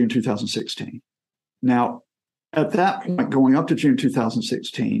course, June 2016. Now, at that point, going up to June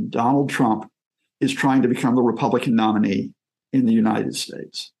 2016, Donald Trump is trying to become the Republican nominee in the United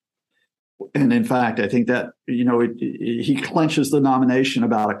States. And in fact, I think that, he clenches the nomination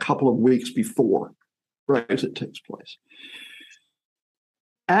about a couple of weeks before Brexit takes place.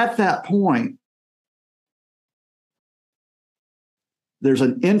 At that point, there's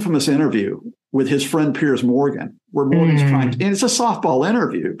an infamous interview with his friend Piers Morgan, where Morgan's trying to, and it's a softball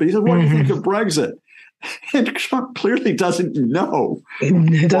interview, but he said, what do you think of Brexit? And Trump clearly doesn't know.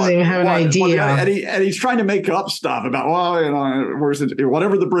 It doesn't even have an idea. And he's trying to make up stuff about,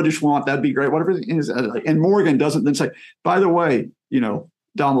 whatever the British want, that'd be great. Whatever. And Morgan doesn't then say, by the way,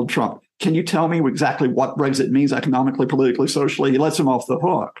 Donald Trump, can you tell me exactly what Brexit means economically, politically, socially? He lets him off the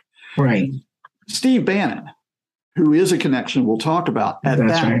hook. Right. Steve Bannon, who is a connection we'll talk about, at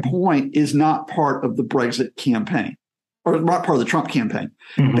that point is not part of the Brexit campaign. Or not part of the Trump campaign.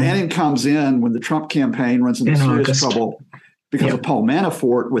 Mm-hmm. Bannon comes in when the Trump campaign runs into serious trouble because of Paul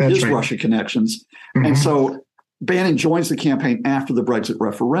Manafort with his Russia connections. Mm-hmm. And so Bannon joins the campaign after the Brexit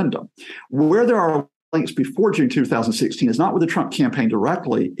referendum. Where there are links before June 2016 is not with the Trump campaign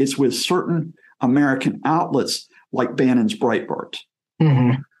directly. It's with certain American outlets like Bannon's Breitbart.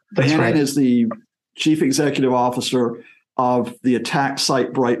 Mm-hmm. Bannon is the chief executive officer of the attack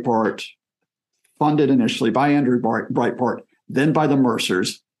site Breitbart, funded initially by Andrew Breitbart, then by the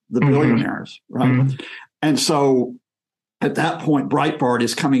Mercers, the billionaires, right? Mm-hmm. And so at that point, Breitbart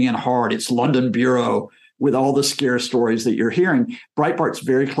is coming in hard. It's London bureau with all the scare stories that you're hearing. Breitbart's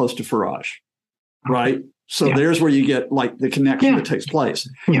very close to Farage, right? So there's where you get like the connection that takes place,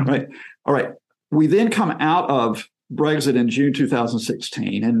 right? All right. We then come out of Brexit in June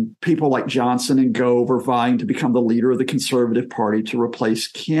 2016, and people like Johnson and Gove are vying to become the leader of the Conservative Party to replace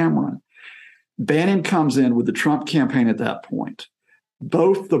Cameron. Bannon comes in with the Trump campaign at that point.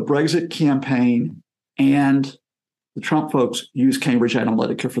 Both the Brexit campaign and the Trump folks use Cambridge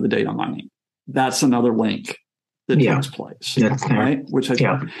Analytica for the data mining. That's another link that takes place, right?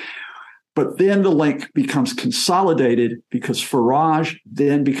 But then the link becomes consolidated because Farage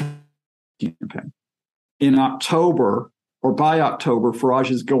then becomes campaign. In October, or by October,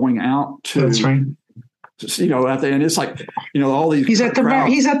 Farage is going out to at the end, it's like, all these. He's at the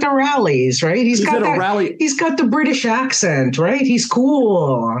rallies, right? He's got a rally. He's got the British accent, right? He's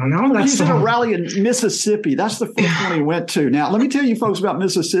cool. He's at a rally in Mississippi. That's the first one he went to. Now, let me tell you folks about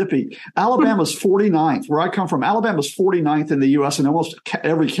Mississippi. Alabama's 49th, where I come from. Alabama's 49th in the U.S. in almost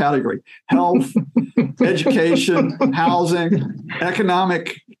every category: health, education, housing,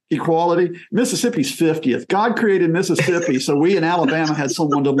 economic equality. Mississippi's 50th. God created Mississippi, so we in Alabama had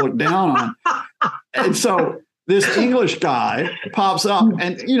someone to look down on. And so this English guy pops up,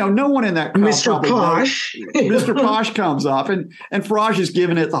 and no one in that crowd, Mr. Posh, Mr. Posh comes up, and Farage is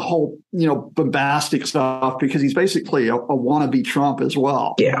giving it the whole bombastic stuff because he's basically a wannabe Trump as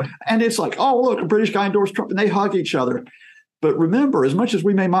well. Yeah, and it's like, oh look, a British guy endorsed Trump, and they hug each other. But remember, as much as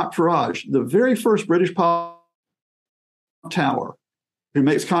we may mock Farage, the very first British tower who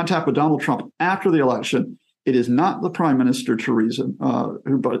makes contact with Donald Trump after the election, it is not the Prime Minister Theresa,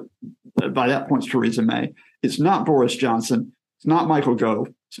 but by that point, it's Theresa May. It's not Boris Johnson. It's not Michael Gove.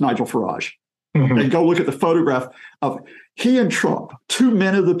 It's Nigel Farage. Mm-hmm. And go look at the photograph of he and Trump, two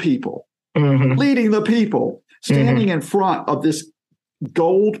men of the people, leading the people, standing in front of this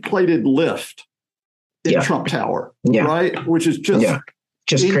gold-plated lift in Trump Tower, right? Which is just in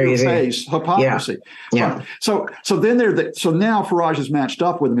crazy. Your face, hypocrisy. Yeah. So then now Farage is matched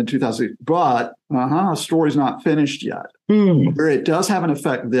up with him in 2000, but story's not finished yet. Where it does have an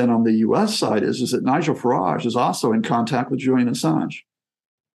effect then on the U.S. side is that Nigel Farage is also in contact with Julian Assange.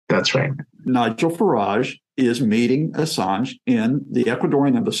 That's right. Nigel Farage is meeting Assange in the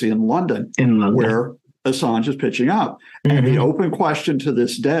Ecuadorian embassy in London. Where Assange is pitching up. And the open question to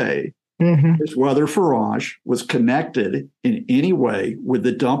this day is whether Farage was connected in any way with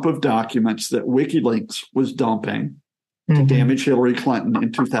the dump of documents that WikiLeaks was dumping to damage Hillary Clinton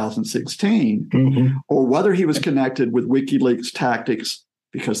in 2016, or whether he was connected with WikiLeaks tactics,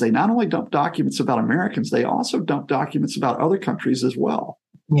 because they not only dump documents about Americans, they also dump documents about other countries as well,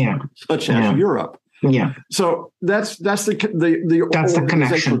 such as Europe. Yeah. So that's the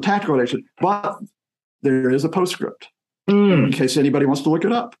connection, tactical connection. But there is a postscript in case anybody wants to look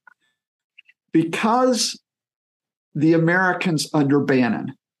it up. Because the Americans under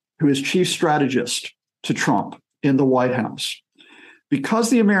Bannon, who is chief strategist to Trump in the White House, because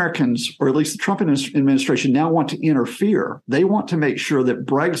the Americans, or at least the Trump administration, now want to interfere, they want to make sure that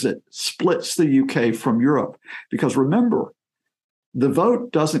Brexit splits the UK from Europe. Because remember, the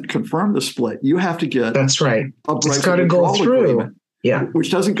vote doesn't confirm the split. You have to get a Brexit it's got to go through, agreement,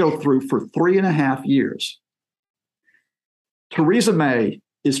 which doesn't go through for 3.5 years. Theresa May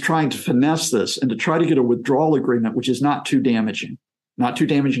is trying to finesse this and to try to get a withdrawal agreement, which is not too damaging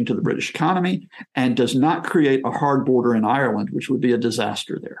to the British economy, and does not create a hard border in Ireland, which would be a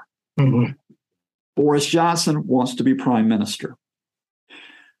disaster there. Boris Johnson wants to be prime minister.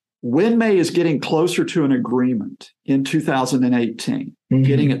 When May is getting closer to an agreement in 2018,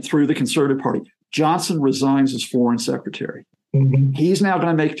 getting it through the Conservative Party, Johnson resigns as foreign secretary. Mm-hmm. He's now going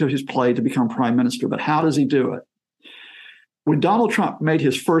to make it to his play to become prime minister. But how does he do it? When Donald Trump made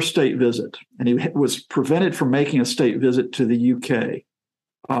his first state visit, and he was prevented from making a state visit to the UK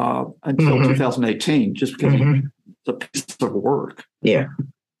until 2018, just because it's a piece of work. Yeah.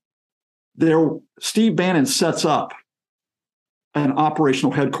 Steve Bannon sets up an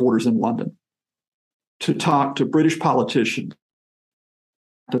operational headquarters in London to talk to British politicians,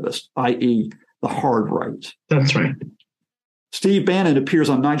 activists, i.e., the hard right. That's right. Steve Bannon appears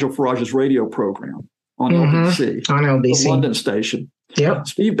on Nigel Farage's radio program on LBC, the London station. Yep.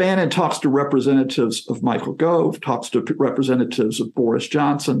 Steve Bannon talks to representatives of Michael Gove, talks to representatives of Boris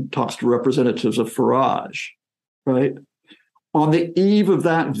Johnson, talks to representatives of Farage, right? On the eve of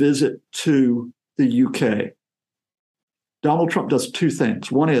that visit to the UK, Donald Trump does two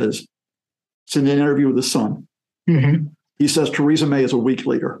things. One is, it's in an interview with The Sun. Mm-hmm. He says Theresa May is a weak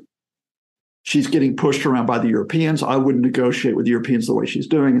leader. She's getting pushed around by the Europeans. I wouldn't negotiate with the Europeans the way she's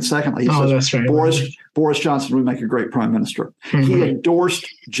doing. And secondly, he says that's right. Boris Johnson would make a great prime minister. Mm-hmm. He endorsed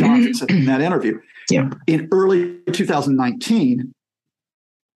Johnson in that interview. Yeah. In early 2019,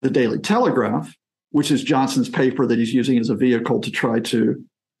 the Daily Telegraph, which is Johnson's paper that he's using as a vehicle to try to,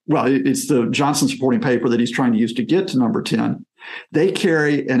 it's the Johnson supporting paper that he's trying to use to get to number 10. They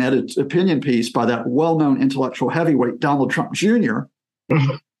carry an opinion piece by that well-known intellectual heavyweight, Donald Trump Jr.,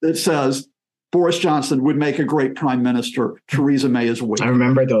 that says Boris Johnson would make a great prime minister. Theresa May is weak. I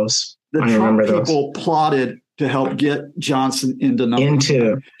remember those. The Trump people plotted to help get Johnson into number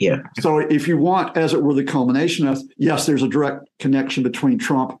 10. So if you want, as it were, the culmination of, yes, there's a direct connection between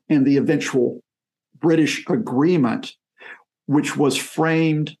Trump and the eventual British agreement, which was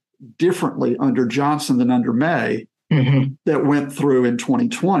framed differently under Johnson than under May, that went through in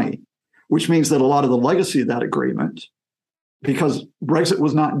 2020, which means that a lot of the legacy of that agreement, because Brexit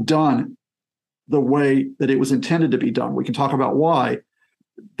was not done the way that it was intended to be done. We can talk about why.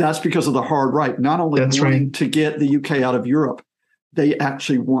 That's because of the hard right. Not only wanting to get the UK out of Europe, they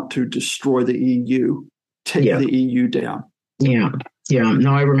actually want to destroy the EU, take the EU down. Yeah.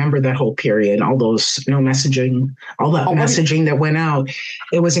 No, I remember that whole period, all those messaging, all that messaging that went out.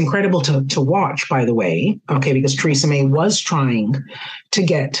 It was incredible to watch, by the way, because Theresa May was trying to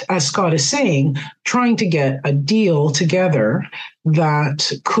get, as Scott is saying, trying to get a deal together that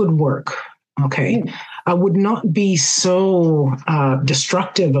could work. Would not be so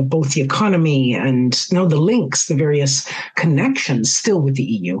destructive of both the economy and the links, the various connections still with the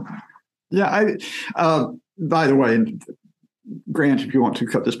EU. Yeah, by the way, Grant, if you want to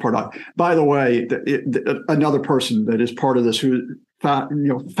cut this part out. By the way, another person that is part of this,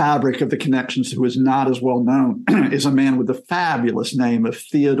 fabric of the connections, who is not as well known, is a man with the fabulous name of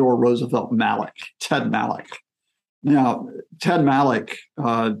Theodore Roosevelt Malloch, Ted Malloch. Now, Ted Malloch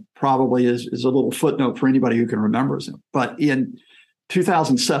probably is a little footnote for anybody who can remember him. But in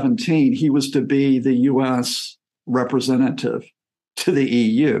 2017, he was to be the U.S. representative to the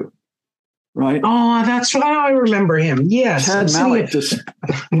EU. Right? Oh, that's right. I remember him. Yes. Ted Malloch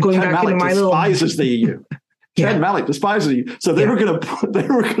despises the EU. Ted Malloch despises the EU. So they were going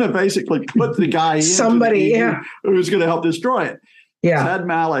to basically put the guy in somebody who's going to help destroy it. Yeah. Ted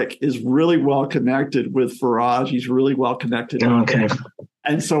Malloch is really well connected with Farage. He's really well connected.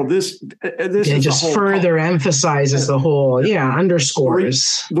 And so this just further emphasizes the whole,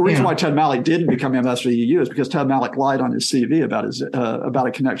 underscores. The reason why Ted Malloch didn't become ambassador to the EU is because Ted Malloch lied on his CV about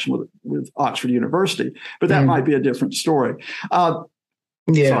a connection with Oxford University. But that might be a different story.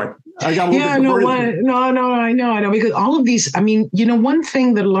 Sorry. I got a little bit I know. Because all of these, one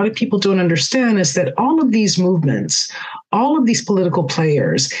thing that a lot of people don't understand is that all of these movements, all of these political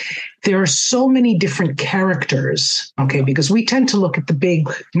players, there are so many different characters, because we tend to look at the big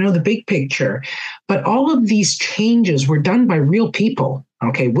picture, but all of these changes were done by real people,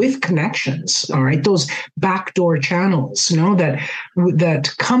 with connections, all right, those backdoor channels,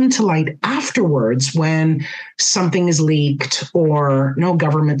 that come to light afterwards when something is leaked or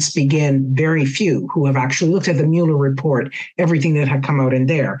governments begin, very few who have actually looked at the Mueller report, everything that had come out in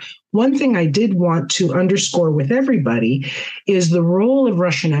there. One thing I did want to underscore with everybody is the role of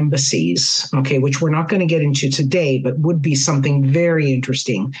Russian embassies, which we're not going to get into today, but would be something very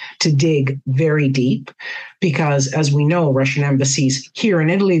interesting to dig very deep, because as we know, Russian embassies here in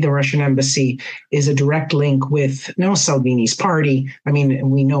Italy, the Russian embassy is a direct link with Salvini's party.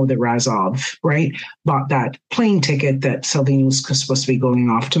 We know that Razov, right, bought that plane ticket that Salvini was supposed to be going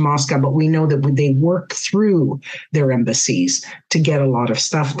off to Moscow, but we know that they worked through their embassies to get a lot of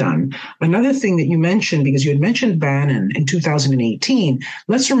stuff done. Another thing that you mentioned, because you had mentioned Bannon in 2018,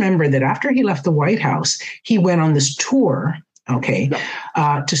 let's remember that after he left the White House, he went on this tour okay,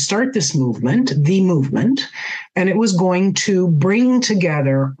 to start this movement, the movement, and it was going to bring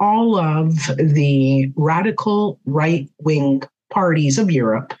together all of the radical right-wing parties of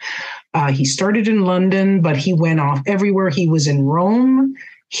Europe. He started in London, but he went off everywhere. He was in Rome,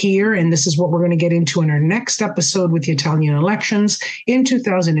 here, and this is what we're going to get into in our next episode with the Italian elections in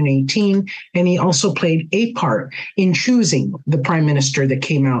 2018. And he also played a part in choosing the prime minister that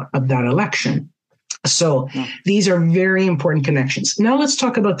came out of that election. So these are very important connections. Now let's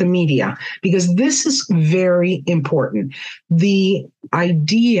talk about the media, because this is very important. The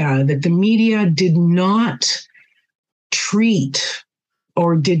idea that the media did not treat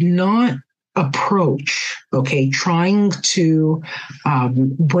or did not approach, trying to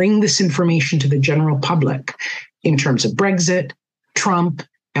bring this information to the general public in terms of Brexit, Trump,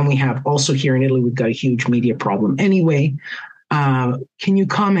 and we have also here in Italy, we've got a huge media problem. Anyway, can you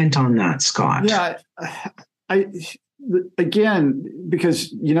comment on that, Scott? Yeah, again,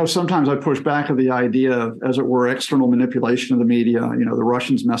 because, sometimes I push back at the idea of, as it were, external manipulation of the media, the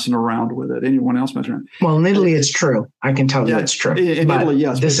Russians messing around with it, anyone else messing around. Well, in Italy, it's true. I can tell you it's true. In Italy,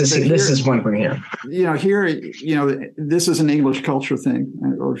 yes. This is one we're here. Here, this is an English culture thing,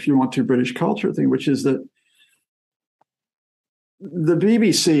 or if you want to, British culture thing, which is that the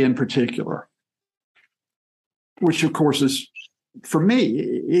BBC in particular, which of course is, for me,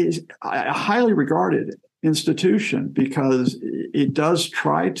 is a highly regarded institution because it does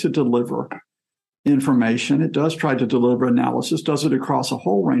try to deliver information. It does try to deliver analysis, does it across a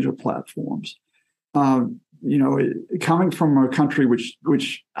whole range of platforms. Coming from a country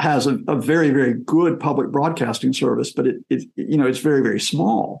which has a very, very good public broadcasting service, but it's very, very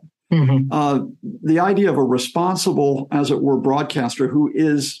small. Mm-hmm. The idea of a responsible, as it were, broadcaster who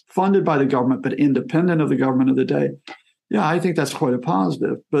is funded by the government but independent of the government of the day. Yeah, I think that's quite a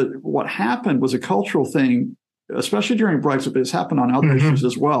positive. But what happened was a cultural thing, especially during Brexit, but it's happened on other issues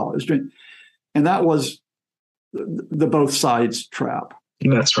as well. And that was the both sides trap.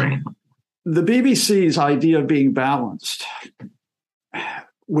 That's right. The BBC's idea of being balanced,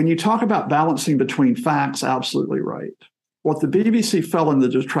 when you talk about balancing between facts, absolutely right. What the BBC fell into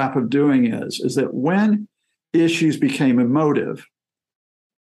the trap of doing is that when issues became emotive,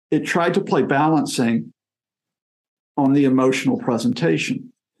 it tried to play balancing on the emotional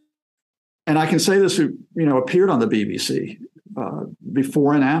presentation. And I can say this, appeared on the BBC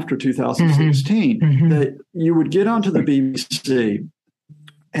before and after 2016, that you would get onto the BBC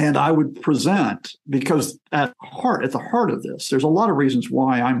and I would present, because at the heart of this, there's a lot of reasons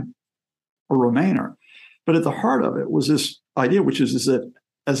why I'm a Remainer, but at the heart of it was this idea, which is that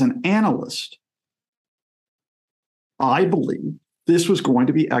as an analyst, I believe this was going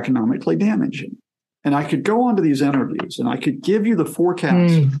to be economically damaging. And I could go onto these interviews and I could give you the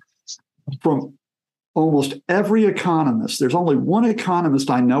forecast from almost every economist. There's only one economist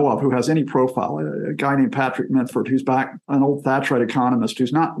I know of who has any profile, a guy named Patrick Minford, who's back, an old Thatcherite economist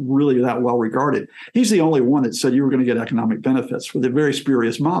who's not really that well regarded. He's the only one that said you were going to get economic benefits with a very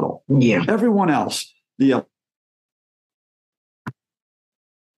spurious model. Yeah. Everyone else, the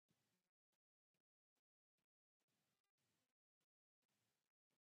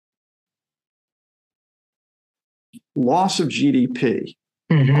loss of GDP,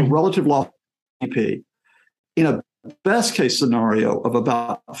 a relative loss of GDP, in a best case scenario of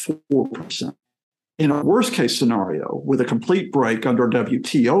about 4%. In a worst case scenario, with a complete break under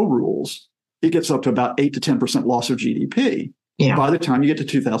WTO rules, it gets up to about 8 to 10% loss of GDP by the time you get to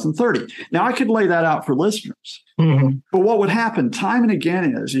 2030. Now, I could lay that out for listeners. But what would happen time and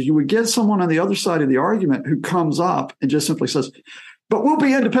again is you would get someone on the other side of the argument who comes up and just simply says, but we'll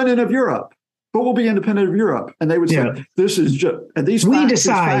be independent of Europe. But we'll be independent of Europe. And they would say, this is just, and these we facts,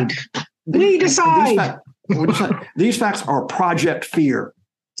 decide. These facts are project fear.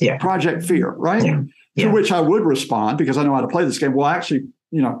 Yeah. Project fear, right? Yeah. To which I would respond, because I know how to play this game. Well, actually,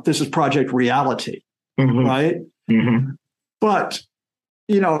 this is project reality, right? But,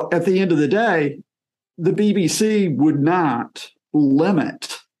 at the end of the day, the BBC would not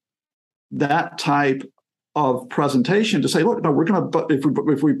limit that type of presentation to say, look, no, we're going to,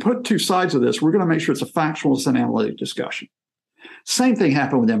 if we put two sides of this, we're going to make sure it's a factual and analytic discussion. Same thing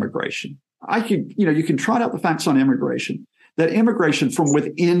happened with immigration. You can trot out the facts on immigration, that immigration from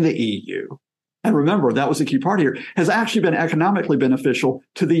within the EU, and remember, that was the key part here, has actually been economically beneficial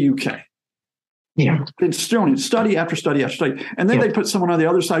to the UK. Yeah. It's still study after study after study. And then they put someone on the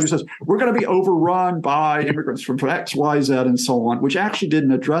other side who says, we're going to be overrun by immigrants from X, Y, Z, and so on, which actually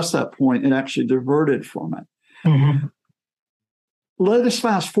didn't address that point. It actually diverted from it. Let us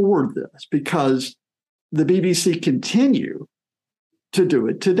fast forward this, because the BBC continue to do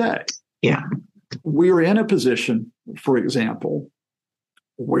it today. Yeah. we were in a position, for example,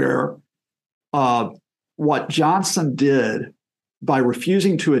 where what Johnson did by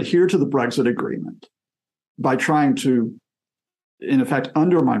refusing to adhere to the Brexit agreement, by trying to, in effect,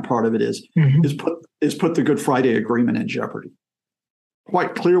 undermine part of it is put the Good Friday Agreement in jeopardy.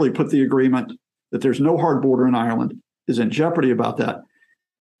 Quite clearly put the agreement that there's no hard border in Ireland is in jeopardy about that.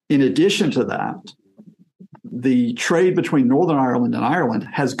 In addition to that, the trade between Northern Ireland and Ireland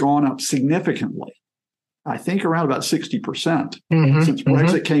has gone up significantly. I think around about 60% since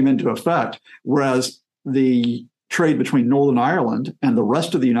Brexit came into effect, whereas the trade between Northern Ireland and the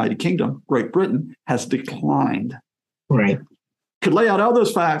rest of the United Kingdom, Great Britain, has declined. Right. Could lay out all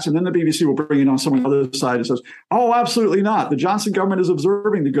those facts, and then the BBC will bring it on someone on the other side and says, oh, absolutely not. The Johnson government is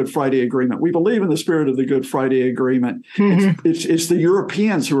observing the Good Friday Agreement. We believe in the spirit of the Good Friday Agreement. It's the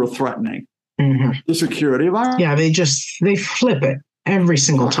Europeans who are threatening the security of Ireland. Yeah, they flip it every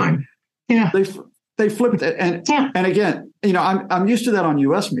single time. Yeah. They flipped it. And again, I'm used to that on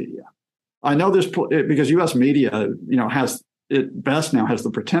U.S. media. I know this because U.S. media, has it best now has the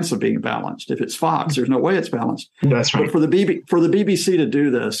pretense of being balanced. If it's Fox, there's no way it's balanced. That's right. But for the BBC to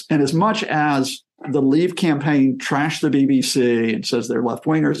do this, and as much as the Leave campaign trashed the BBC and says they're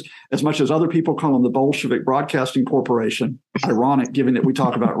left-wingers, as much as other people call them the Bolshevik Broadcasting Corporation, ironic given that we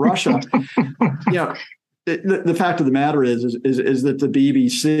talk about Russia, the fact of the matter is that the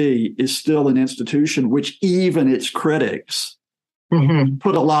BBC is still an institution which even its critics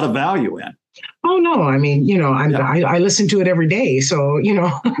put a lot of value in. Oh no! I mean, I listen to it every day, so I'm talking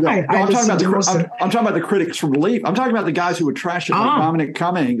about the critics from Leave. I'm talking about the guys who would trash it, like Dominic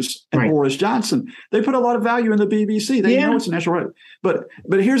Cummings and Boris Johnson. They put a lot of value in the BBC. They know it's a national right. But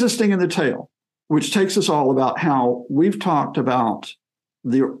here's a sting in the tail, which takes us all about how we've talked about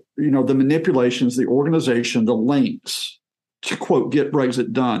the manipulations, the organization, the links to quote get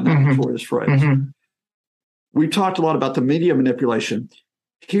Brexit done. That notorious phrase. We talked a lot about the media manipulation.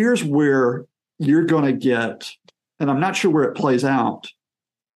 Here's where you're going to get, and I'm not sure where it plays out,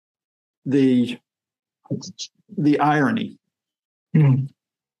 the irony. And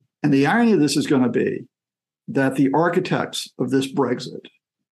the irony of this is going to be that the architects of this Brexit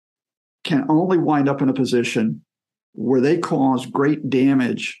can only wind up in a position where they cause great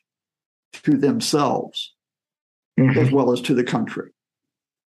damage to themselves as well as to the country.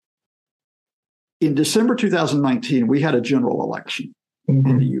 In December 2019, we had a general election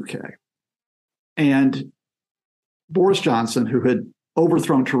in the UK. And Boris Johnson, who had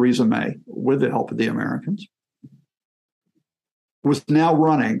overthrown Theresa May with the help of the Americans, was now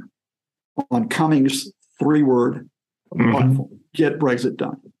running on Cummings' three-word platform, get Brexit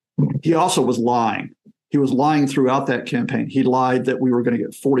done. He also was lying. He was lying throughout that campaign. He lied that we were going to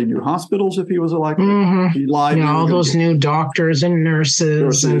get 40 new hospitals if he was elected. He lied. All those new doctors and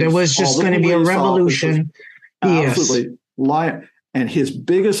nurses, and it was just going to be a revolution. Absolutely. Lie. And his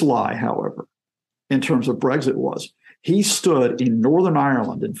biggest lie, however, in terms of Brexit was he stood in Northern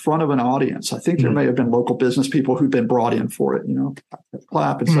Ireland in front of an audience. I think there may have been local business people who'd been brought in for it,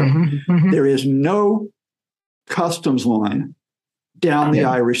 clap and say, there is no customs line down the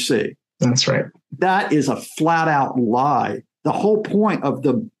Irish Sea. That's right. That is a flat out lie. The whole point of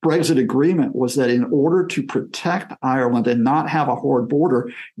the Brexit agreement was that in order to protect Ireland and not have a hard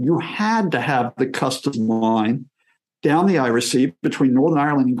border, you had to have the customs line down the Irish Sea between Northern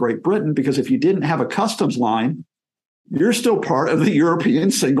Ireland and Great Britain, because if you didn't have a customs line, you're still part of the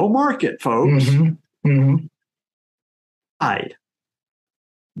European single market, folks.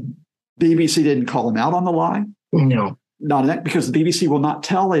 BBC didn't call him out on the lie. No. Not that, because the BBC will not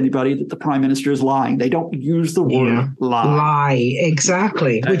tell anybody that the prime minister is lying. They don't use the word lie. Lie,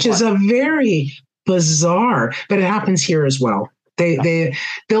 exactly, which is a very bizarre, but it happens here as well.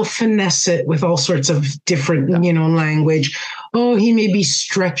 They'll finesse it with all sorts of different, language. Oh, he may be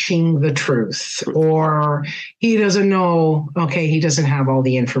stretching the truth, or he doesn't know. Okay, he doesn't have all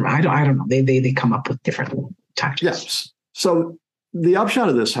the information. I don't know. They come up with different tactics. Yes. So the upshot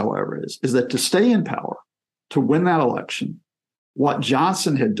of this, however, is that to stay in power, to win that election, what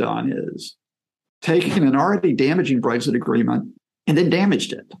Johnson had done is taken an already damaging Brexit agreement and then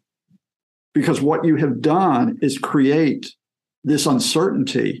damaged it. Because what you have done is create this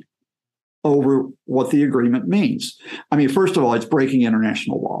uncertainty over what the agreement means. I mean, first of all, it's breaking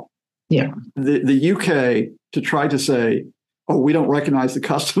international law. Yeah. The UK, to try to say, oh, we don't recognize the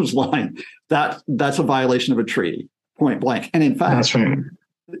customs line, that's a violation of a treaty, point blank. And in fact, that's right.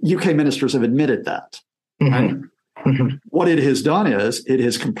 UK ministers have admitted that. Mm-hmm. What it has done is it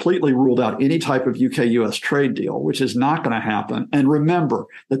has completely ruled out any type of UK-US trade deal, which is not going to happen. And remember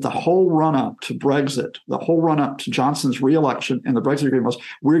that the whole run-up to Brexit, the whole run-up to Johnson's re-election and the Brexit agreement was,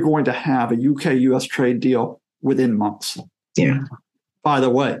 we're going to have a UK-US trade deal within months. Yeah. By the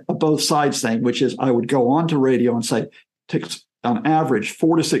way, a both sides thing, which is I would go on to radio and say, it takes on average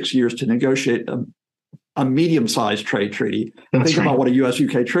 4 to 6 years to negotiate a medium-sized trade treaty. Think about what a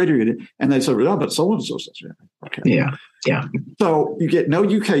U.S.-UK trade treaty is. And they said, oh, but so-and-so says, okay. Yeah. So you get no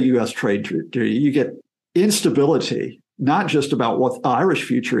UK-U.S. trade treaty. You get instability, not just about what the Irish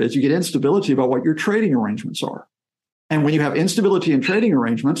future is. You get instability about what your trading arrangements are. And when you have instability in trading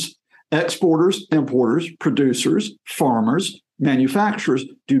arrangements, exporters, importers, producers, farmers, manufacturers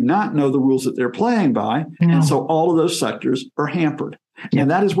do not know the rules that they're playing by. No. And so all of those sectors are hampered. Yeah.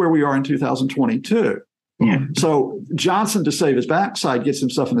 And that is where we are in 2022. Yeah. So Johnson, to save his backside, gets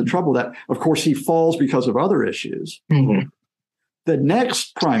himself into trouble that, of course, he falls because of other issues. Mm-hmm. The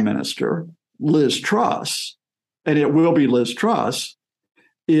next prime minister, Liz Truss, and it will be Liz Truss,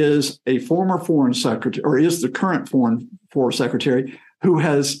 is a former foreign secretary, or is the current foreign secretary, who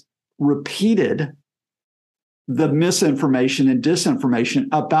has repeated the misinformation and disinformation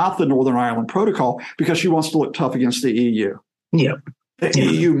about the Northern Ireland Protocol because she wants to look tough against the EU. Yeah. The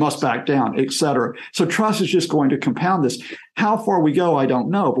EU must back down, et cetera. So Truss is just going to compound this. How far we go, I don't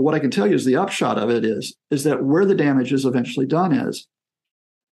know. But what I can tell you is the upshot of it is that where the damage is eventually done is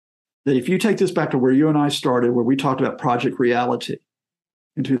that if you take this back to where you and I started, where we talked about Project Reality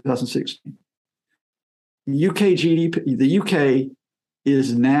in 2016, UK GDP, the UK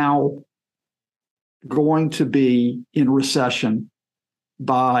is now going to be in recession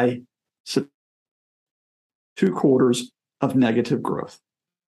by 2 quarters of negative growth.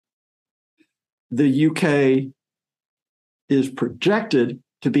 The UK is projected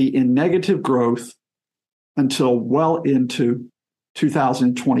to be in negative growth until well into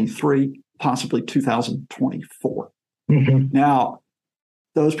 2023, possibly 2024. Mm-hmm. Now,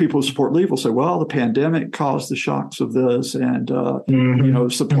 those people who support leave will say, well, the pandemic caused the shocks of this and,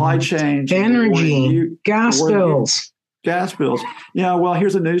 supply chain. Energy, gas bills. Gas bills. Yeah, well,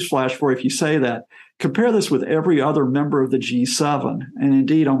 here's a newsflash for you if you say that. Compare this with every other member of the G7, and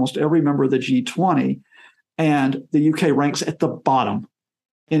indeed almost every member of the G20, and the UK ranks at the bottom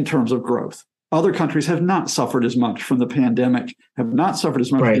in terms of growth. Other countries have not suffered as much from the pandemic, have not suffered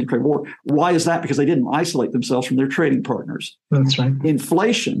as much from the Ukraine war. Why is that? Because they didn't isolate themselves from their trading partners. That's right.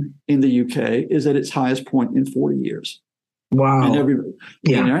 Inflation in the UK is at its highest point in 40 years. Wow.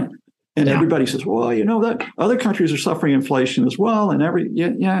 And everybody says, well, that other countries are suffering inflation as well. And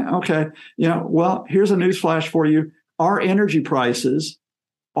okay. Well, here's a news flash for you. Our energy prices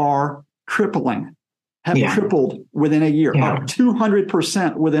are tripling, have tripled within a year, up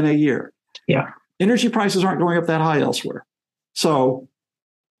 200% within a year. Yeah. Energy prices aren't going up that high elsewhere. So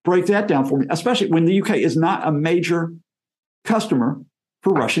break that down for me, especially when the UK is not a major customer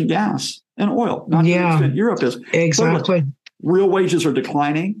for Russian gas and oil. Not to the extent Europe is. Exactly. So real wages are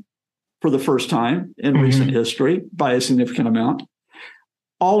declining for the first time in recent history by a significant amount.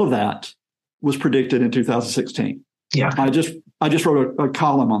 All of that was predicted in 2016. Yeah. I just wrote a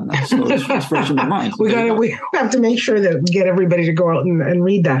column on that, so it's fresh in their minds. We have to make sure that we get everybody to go out and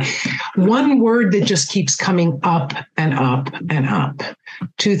read that. One word that just keeps coming up and up and up.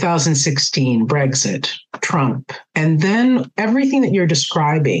 2016, Brexit, Trump, and then everything that you're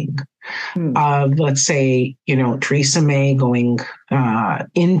describing. Let's say, Theresa May going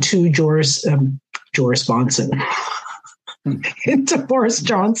into Boris Johnson. Into Boris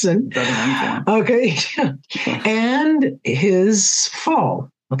Johnson. Okay. And his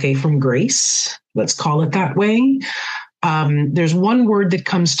fall, from grace, let's call it that way. There's one word that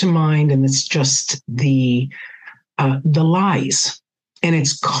comes to mind, and it's just the lies. And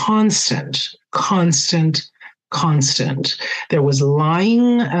it's constant. There was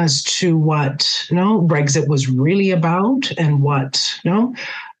lying as to what Brexit was really about and what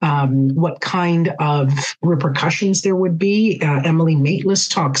kind of repercussions there would be. Emily Maitlis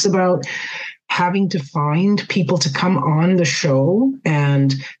talks about having to find people to come on the show,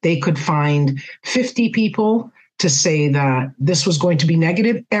 and they could find 50 people to say that this was going to be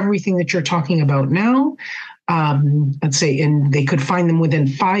negative, everything that you're talking about now. Let's say, and they could find them within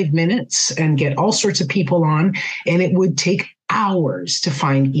 5 minutes and get all sorts of people on, and it would take hours to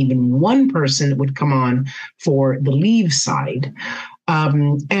find even one person that would come on for the leave side.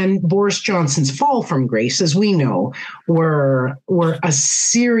 And Boris Johnson's fall from grace, as we know, were a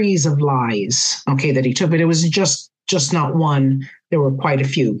series of lies, that he took, but it was just not one. There were quite a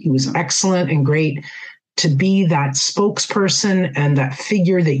few. He was excellent and great to be that spokesperson and that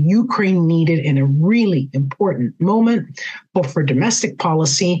figure that Ukraine needed in a really important moment. But for domestic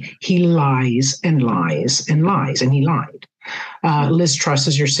policy, he lies and lies and lies, and he lied. Liz Truss,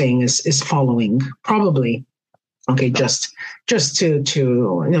 as you're saying, is following probably. Okay, just to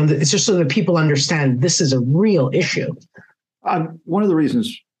it's just so that people understand this is a real issue. One of the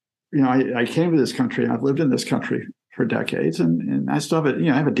reasons, I came to this country, I've lived in this country for decades, and I still have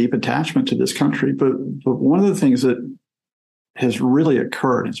I have a deep attachment to this country. But one of the things that has really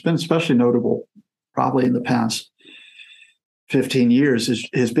occurred, it's been especially notable probably in the past 15 years,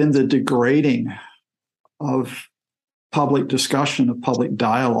 has been the degrading of public discussion, of public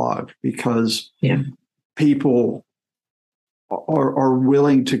dialogue, because people are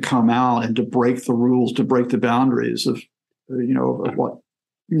willing to come out and to break the rules, to break the boundaries of what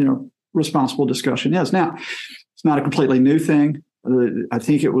responsible discussion is. Now, it's not a completely new thing. I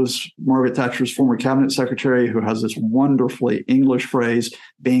think it was Margaret Thatcher's former cabinet secretary who has this wonderfully English phrase,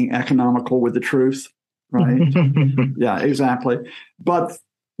 being economical with the truth, right? Yeah, exactly. But,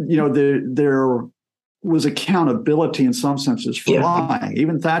 there was accountability in some senses for lying.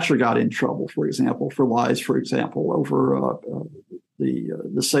 Even Thatcher got in trouble, for example, for lies, for example, over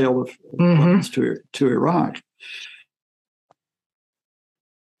the sale of weapons to Iraq.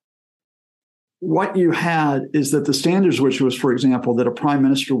 What you had is that the standards, which was, for example, that a prime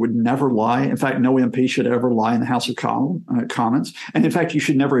minister would never lie. In fact, no MP should ever lie in the House of Commons. And in fact, you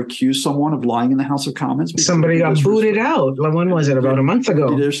should never accuse someone of lying in the House of Commons. Somebody got booted out. When was it? About a month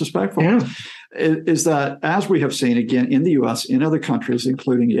ago. They're disrespectful. Yeah. Is that, as we have seen again in the U.S., in other countries,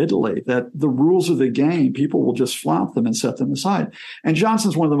 including Italy, that the rules of the game, people will just flout them and set them aside. And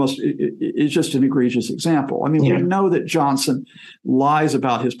Johnson's one of the most, is just an egregious example. I mean, we know that Johnson lies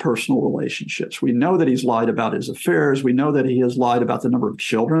about his personal relationships. We know that he's lied about his affairs. We know that he has lied about the number of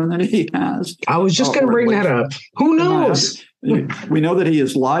children that he has. I was just going to bring that up. Who knows? We know that he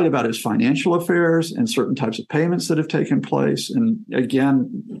has lied about his financial affairs and certain types of payments that have taken place. And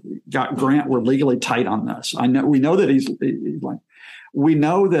again, Grant, we're legally tight on this. We know that he's lying. We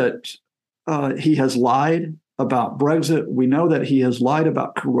know that he has lied about Brexit. We know that he has lied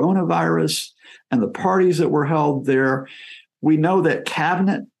about coronavirus and the parties that were held there. We know that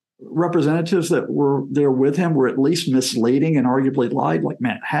cabinet representatives that were there with him were at least misleading and arguably lied, like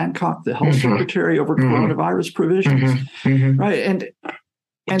Matt Hancock, the health secretary, over coronavirus provisions, right?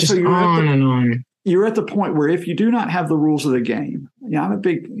 And so you're at the point where if you do not have the rules of the game, I'm a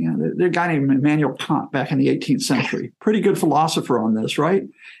big, there's a guy named Immanuel Kant back in the 18th century, pretty good philosopher on this, right?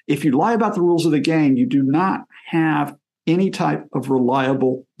 If you lie about the rules of the game, you do not have any type of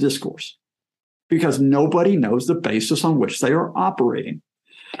reliable discourse because nobody knows the basis on which they are operating.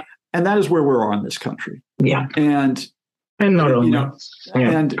 And that is where we are in this country. Yeah. And not only,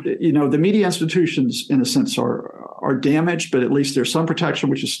 the media institutions, in a sense, are damaged, but at least there's some protection,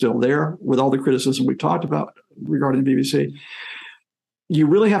 which is still there with all the criticism we've talked about regarding the BBC. You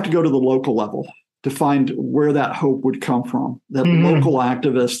really have to go to the local level to find where that hope would come from, that local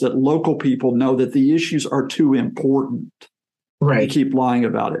activists, that local people know that the issues are too important to keep lying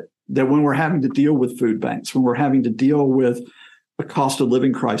about it. That when we're having to deal with food banks, when we're having to deal with a cost of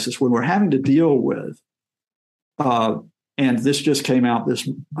living crisis, when we're having to deal with, and this just came out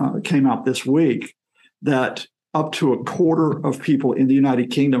this week, that up to a quarter of people in the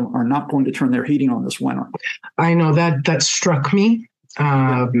United Kingdom are not going to turn their heating on this winter. I know that struck me.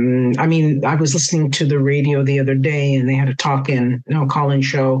 I mean, I was listening to the radio the other day, and they had a call-in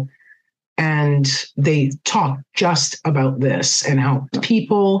show, and they talked just about this and how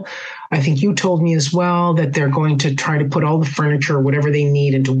people, I think you told me as well, that they're going to try to put all the furniture, whatever they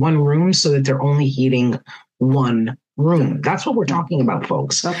need, into one room so that they're only heating one room. That's what we're talking about,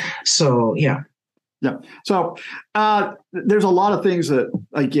 folks. So, yeah. Yeah. So there's a lot of things that,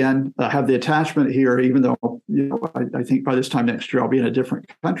 again, have the attachment here, even though, I think by this time next year I'll be in a different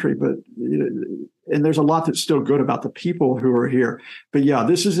country. But and there's a lot that's still good about the people who are here. But yeah,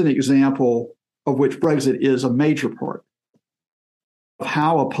 this is an example of which Brexit is a major part of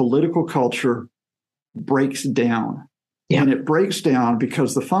how a political culture breaks down. Yeah. And it breaks down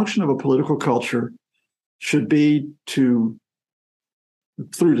because the function of a political culture should be to,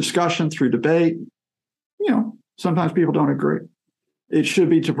 through discussion, through debate, sometimes people don't agree. It should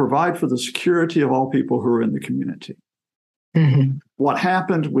be to provide for the security of all people who are in the community. What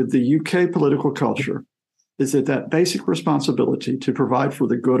happened with the UK political culture is that basic responsibility to provide for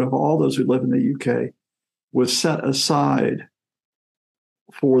the good of all those who live in the UK was set aside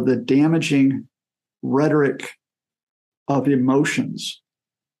for the damaging rhetoric of emotions,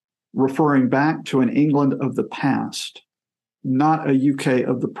 referring back to an England of the past, not a UK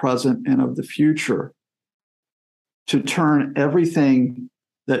of the present and of the future, to turn everything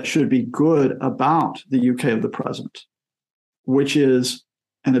that should be good about the UK of the present, which is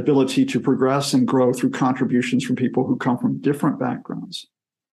an ability to progress and grow through contributions from people who come from different backgrounds,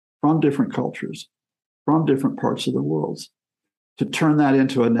 from different cultures, from different parts of the world, to turn that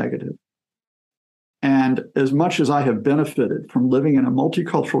into a negative. And as much as I have benefited from living in a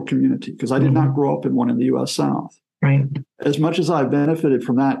multicultural community, because I did not grow up in one in the US South, right? As much as I've benefited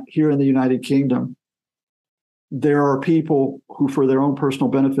from that here in the United Kingdom, there are people who, for their own personal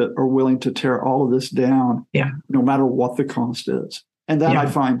benefit, are willing to tear all of this down, no matter what the cost is. And that I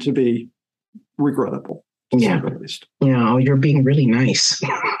find to be regrettable, to say the least. Yeah, you're being really nice.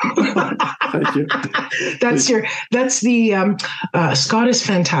 Thank you. That's the Scott is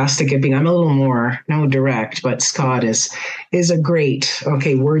fantastic at being. I'm a little more direct, but Scott is a great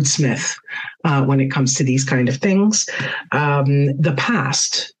wordsmith when it comes to these kind of things. The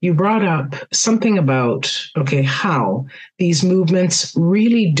past, you brought up something about how these movements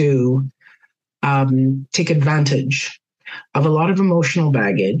really do take advantage of a lot of emotional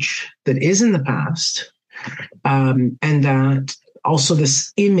baggage that is in the past, and that also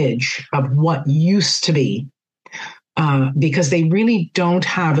this image of what used to be, because they really don't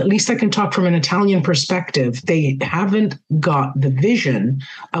have, at least I can talk from an Italian perspective, they haven't got the vision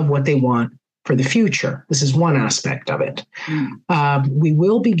of what they want for the future. This is one aspect of it. We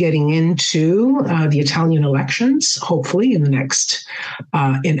will be getting into the Italian elections, hopefully in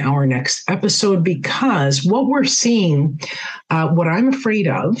our next episode, because what we're seeing, what I'm afraid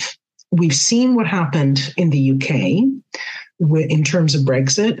of, we've seen what happened in the UK in terms of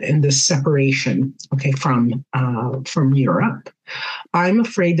Brexit and this separation, from Europe. I'm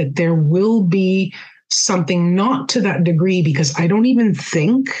afraid that there will be something not to that degree, because I don't even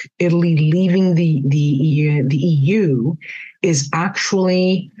think Italy leaving the EU is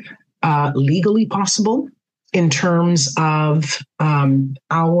actually legally possible in terms of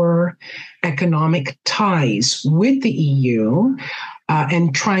our economic ties with the EU.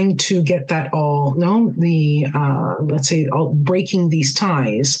 And trying to get that breaking these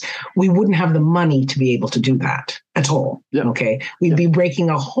ties, we wouldn't have the money to be able to do that at all. Yeah. Okay. We'd be breaking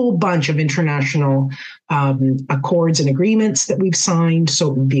a whole bunch of international accords and agreements that we've signed. So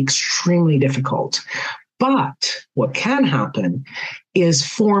it would be extremely difficult. But what can happen is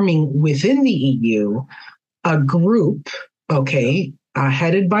forming within the EU a group,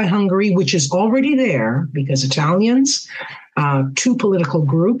 headed by Hungary, which is already there, because Italians, two political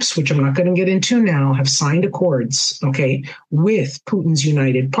groups, which I'm not going to get into now, have signed accords, with Putin's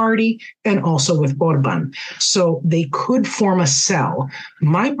United Party and also with Orban. So they could form a cell.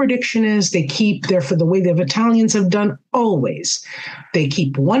 My prediction is they keep, for the way the Italians have done always, they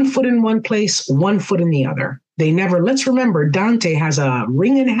keep one foot in one place, one foot in the other. They never, let's remember, Dante has a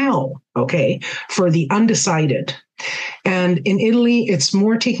ring in hell, for the undecided. And in Italy, it's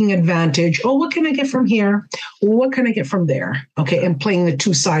more taking advantage. Oh, what can I get from here? What can I get from there? And playing the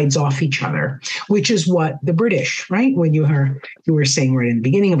two sides off each other, which is what the British, right? When you were saying right in the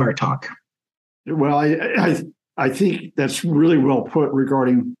beginning of our talk. Well, I think that's really well put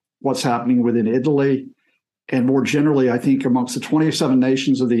regarding what's happening within Italy. And more generally, I think amongst the 27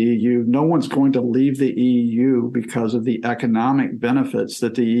 nations of the EU, no one's going to leave the EU because of the economic benefits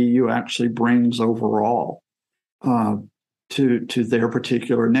that the EU actually brings overall. To their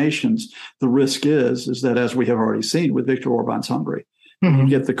particular nations. The risk is that, as we have already seen with Viktor Orban's Hungary, you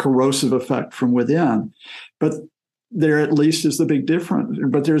get the corrosive effect from within. But there at least is the big difference.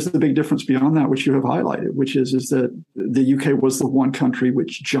 But there's the big difference beyond that, which you have highlighted, which is that the UK was the one country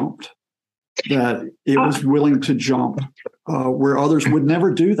which jumped, that it was willing to jump where others would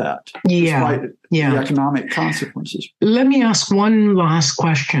never do that, despite the economic consequences. Let me ask one last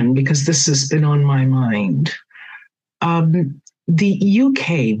question, because this has been on my mind. The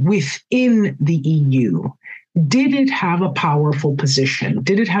UK within the EU, did it have a powerful position?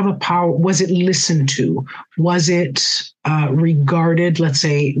 Did it have a power? Was it listened to? Was it regarded, let's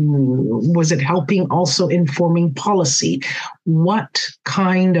say, was it helping also informing policy? What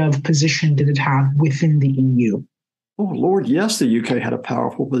kind of position did it have within the EU? Oh, Lord, yes, the UK had a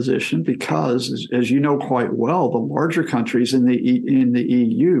powerful position because, as you know quite well, the larger countries in the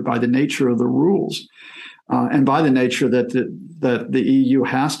EU, by the nature of the rules, and by the nature that the EU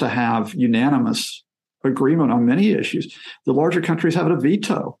has to have unanimous agreement on many issues, the larger countries have a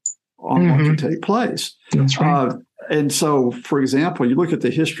veto on what can take place. That's right. And so, for example, you look at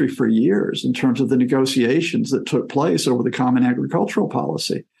the history for years in terms of the negotiations that took place over the Common Agricultural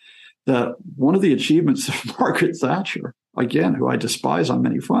Policy, that one of the achievements of Margaret Thatcher again, who I despise on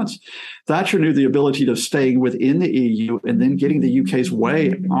many fronts. Thatcher knew the ability to stay within the EU and then getting the UK's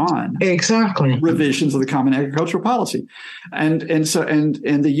way on revisions of the common agricultural policy. And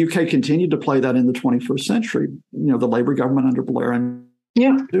the UK continued to play that in the 21st century. The Labour government under Blair and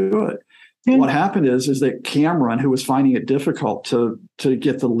do it. Yeah. What happened is that Cameron, who was finding it difficult to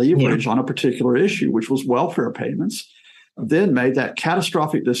get the leverage on a particular issue, which was welfare payments, then made that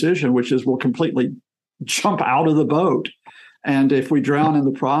catastrophic decision, which is we'll completely jump out of the boat. And if we drown in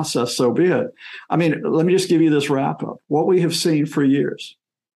the process, so be it. I mean, let me just give you this wrap up. What we have seen for years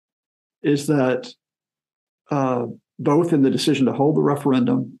is that both in the decision to hold the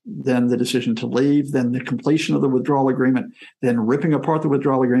referendum, then the decision to leave, then the completion of the withdrawal agreement, then ripping apart the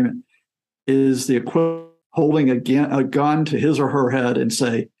withdrawal agreement, is the equivalent of holding a gun to his or her head and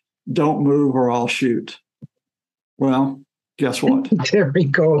say, don't move or I'll shoot. Well, guess what? There we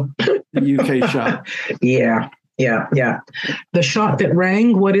go. The UK shot. Yeah. The shot that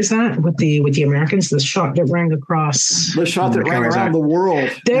rang, what is that with the Americans? The shot that rang across. The shot that rang around the world.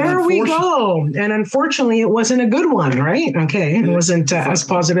 There we go. And unfortunately, it wasn't a good one, right? Okay. It wasn't as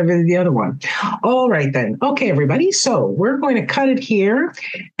positive as the other one. All right, then. Okay, everybody. So we're going to cut it here.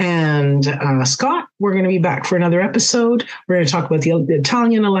 And Scott, we're going to be back for another episode. We're going to talk about the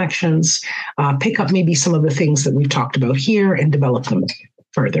Italian elections, pick up maybe some of the things that we've talked about here and develop them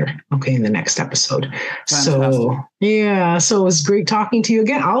further, okay, in the next episode. Fantastic. So it was great talking to you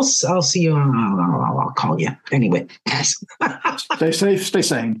again. I'll see you. I'll call you anyway. Stay safe, stay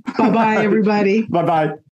sane. Bye-bye, everybody. Bye-bye.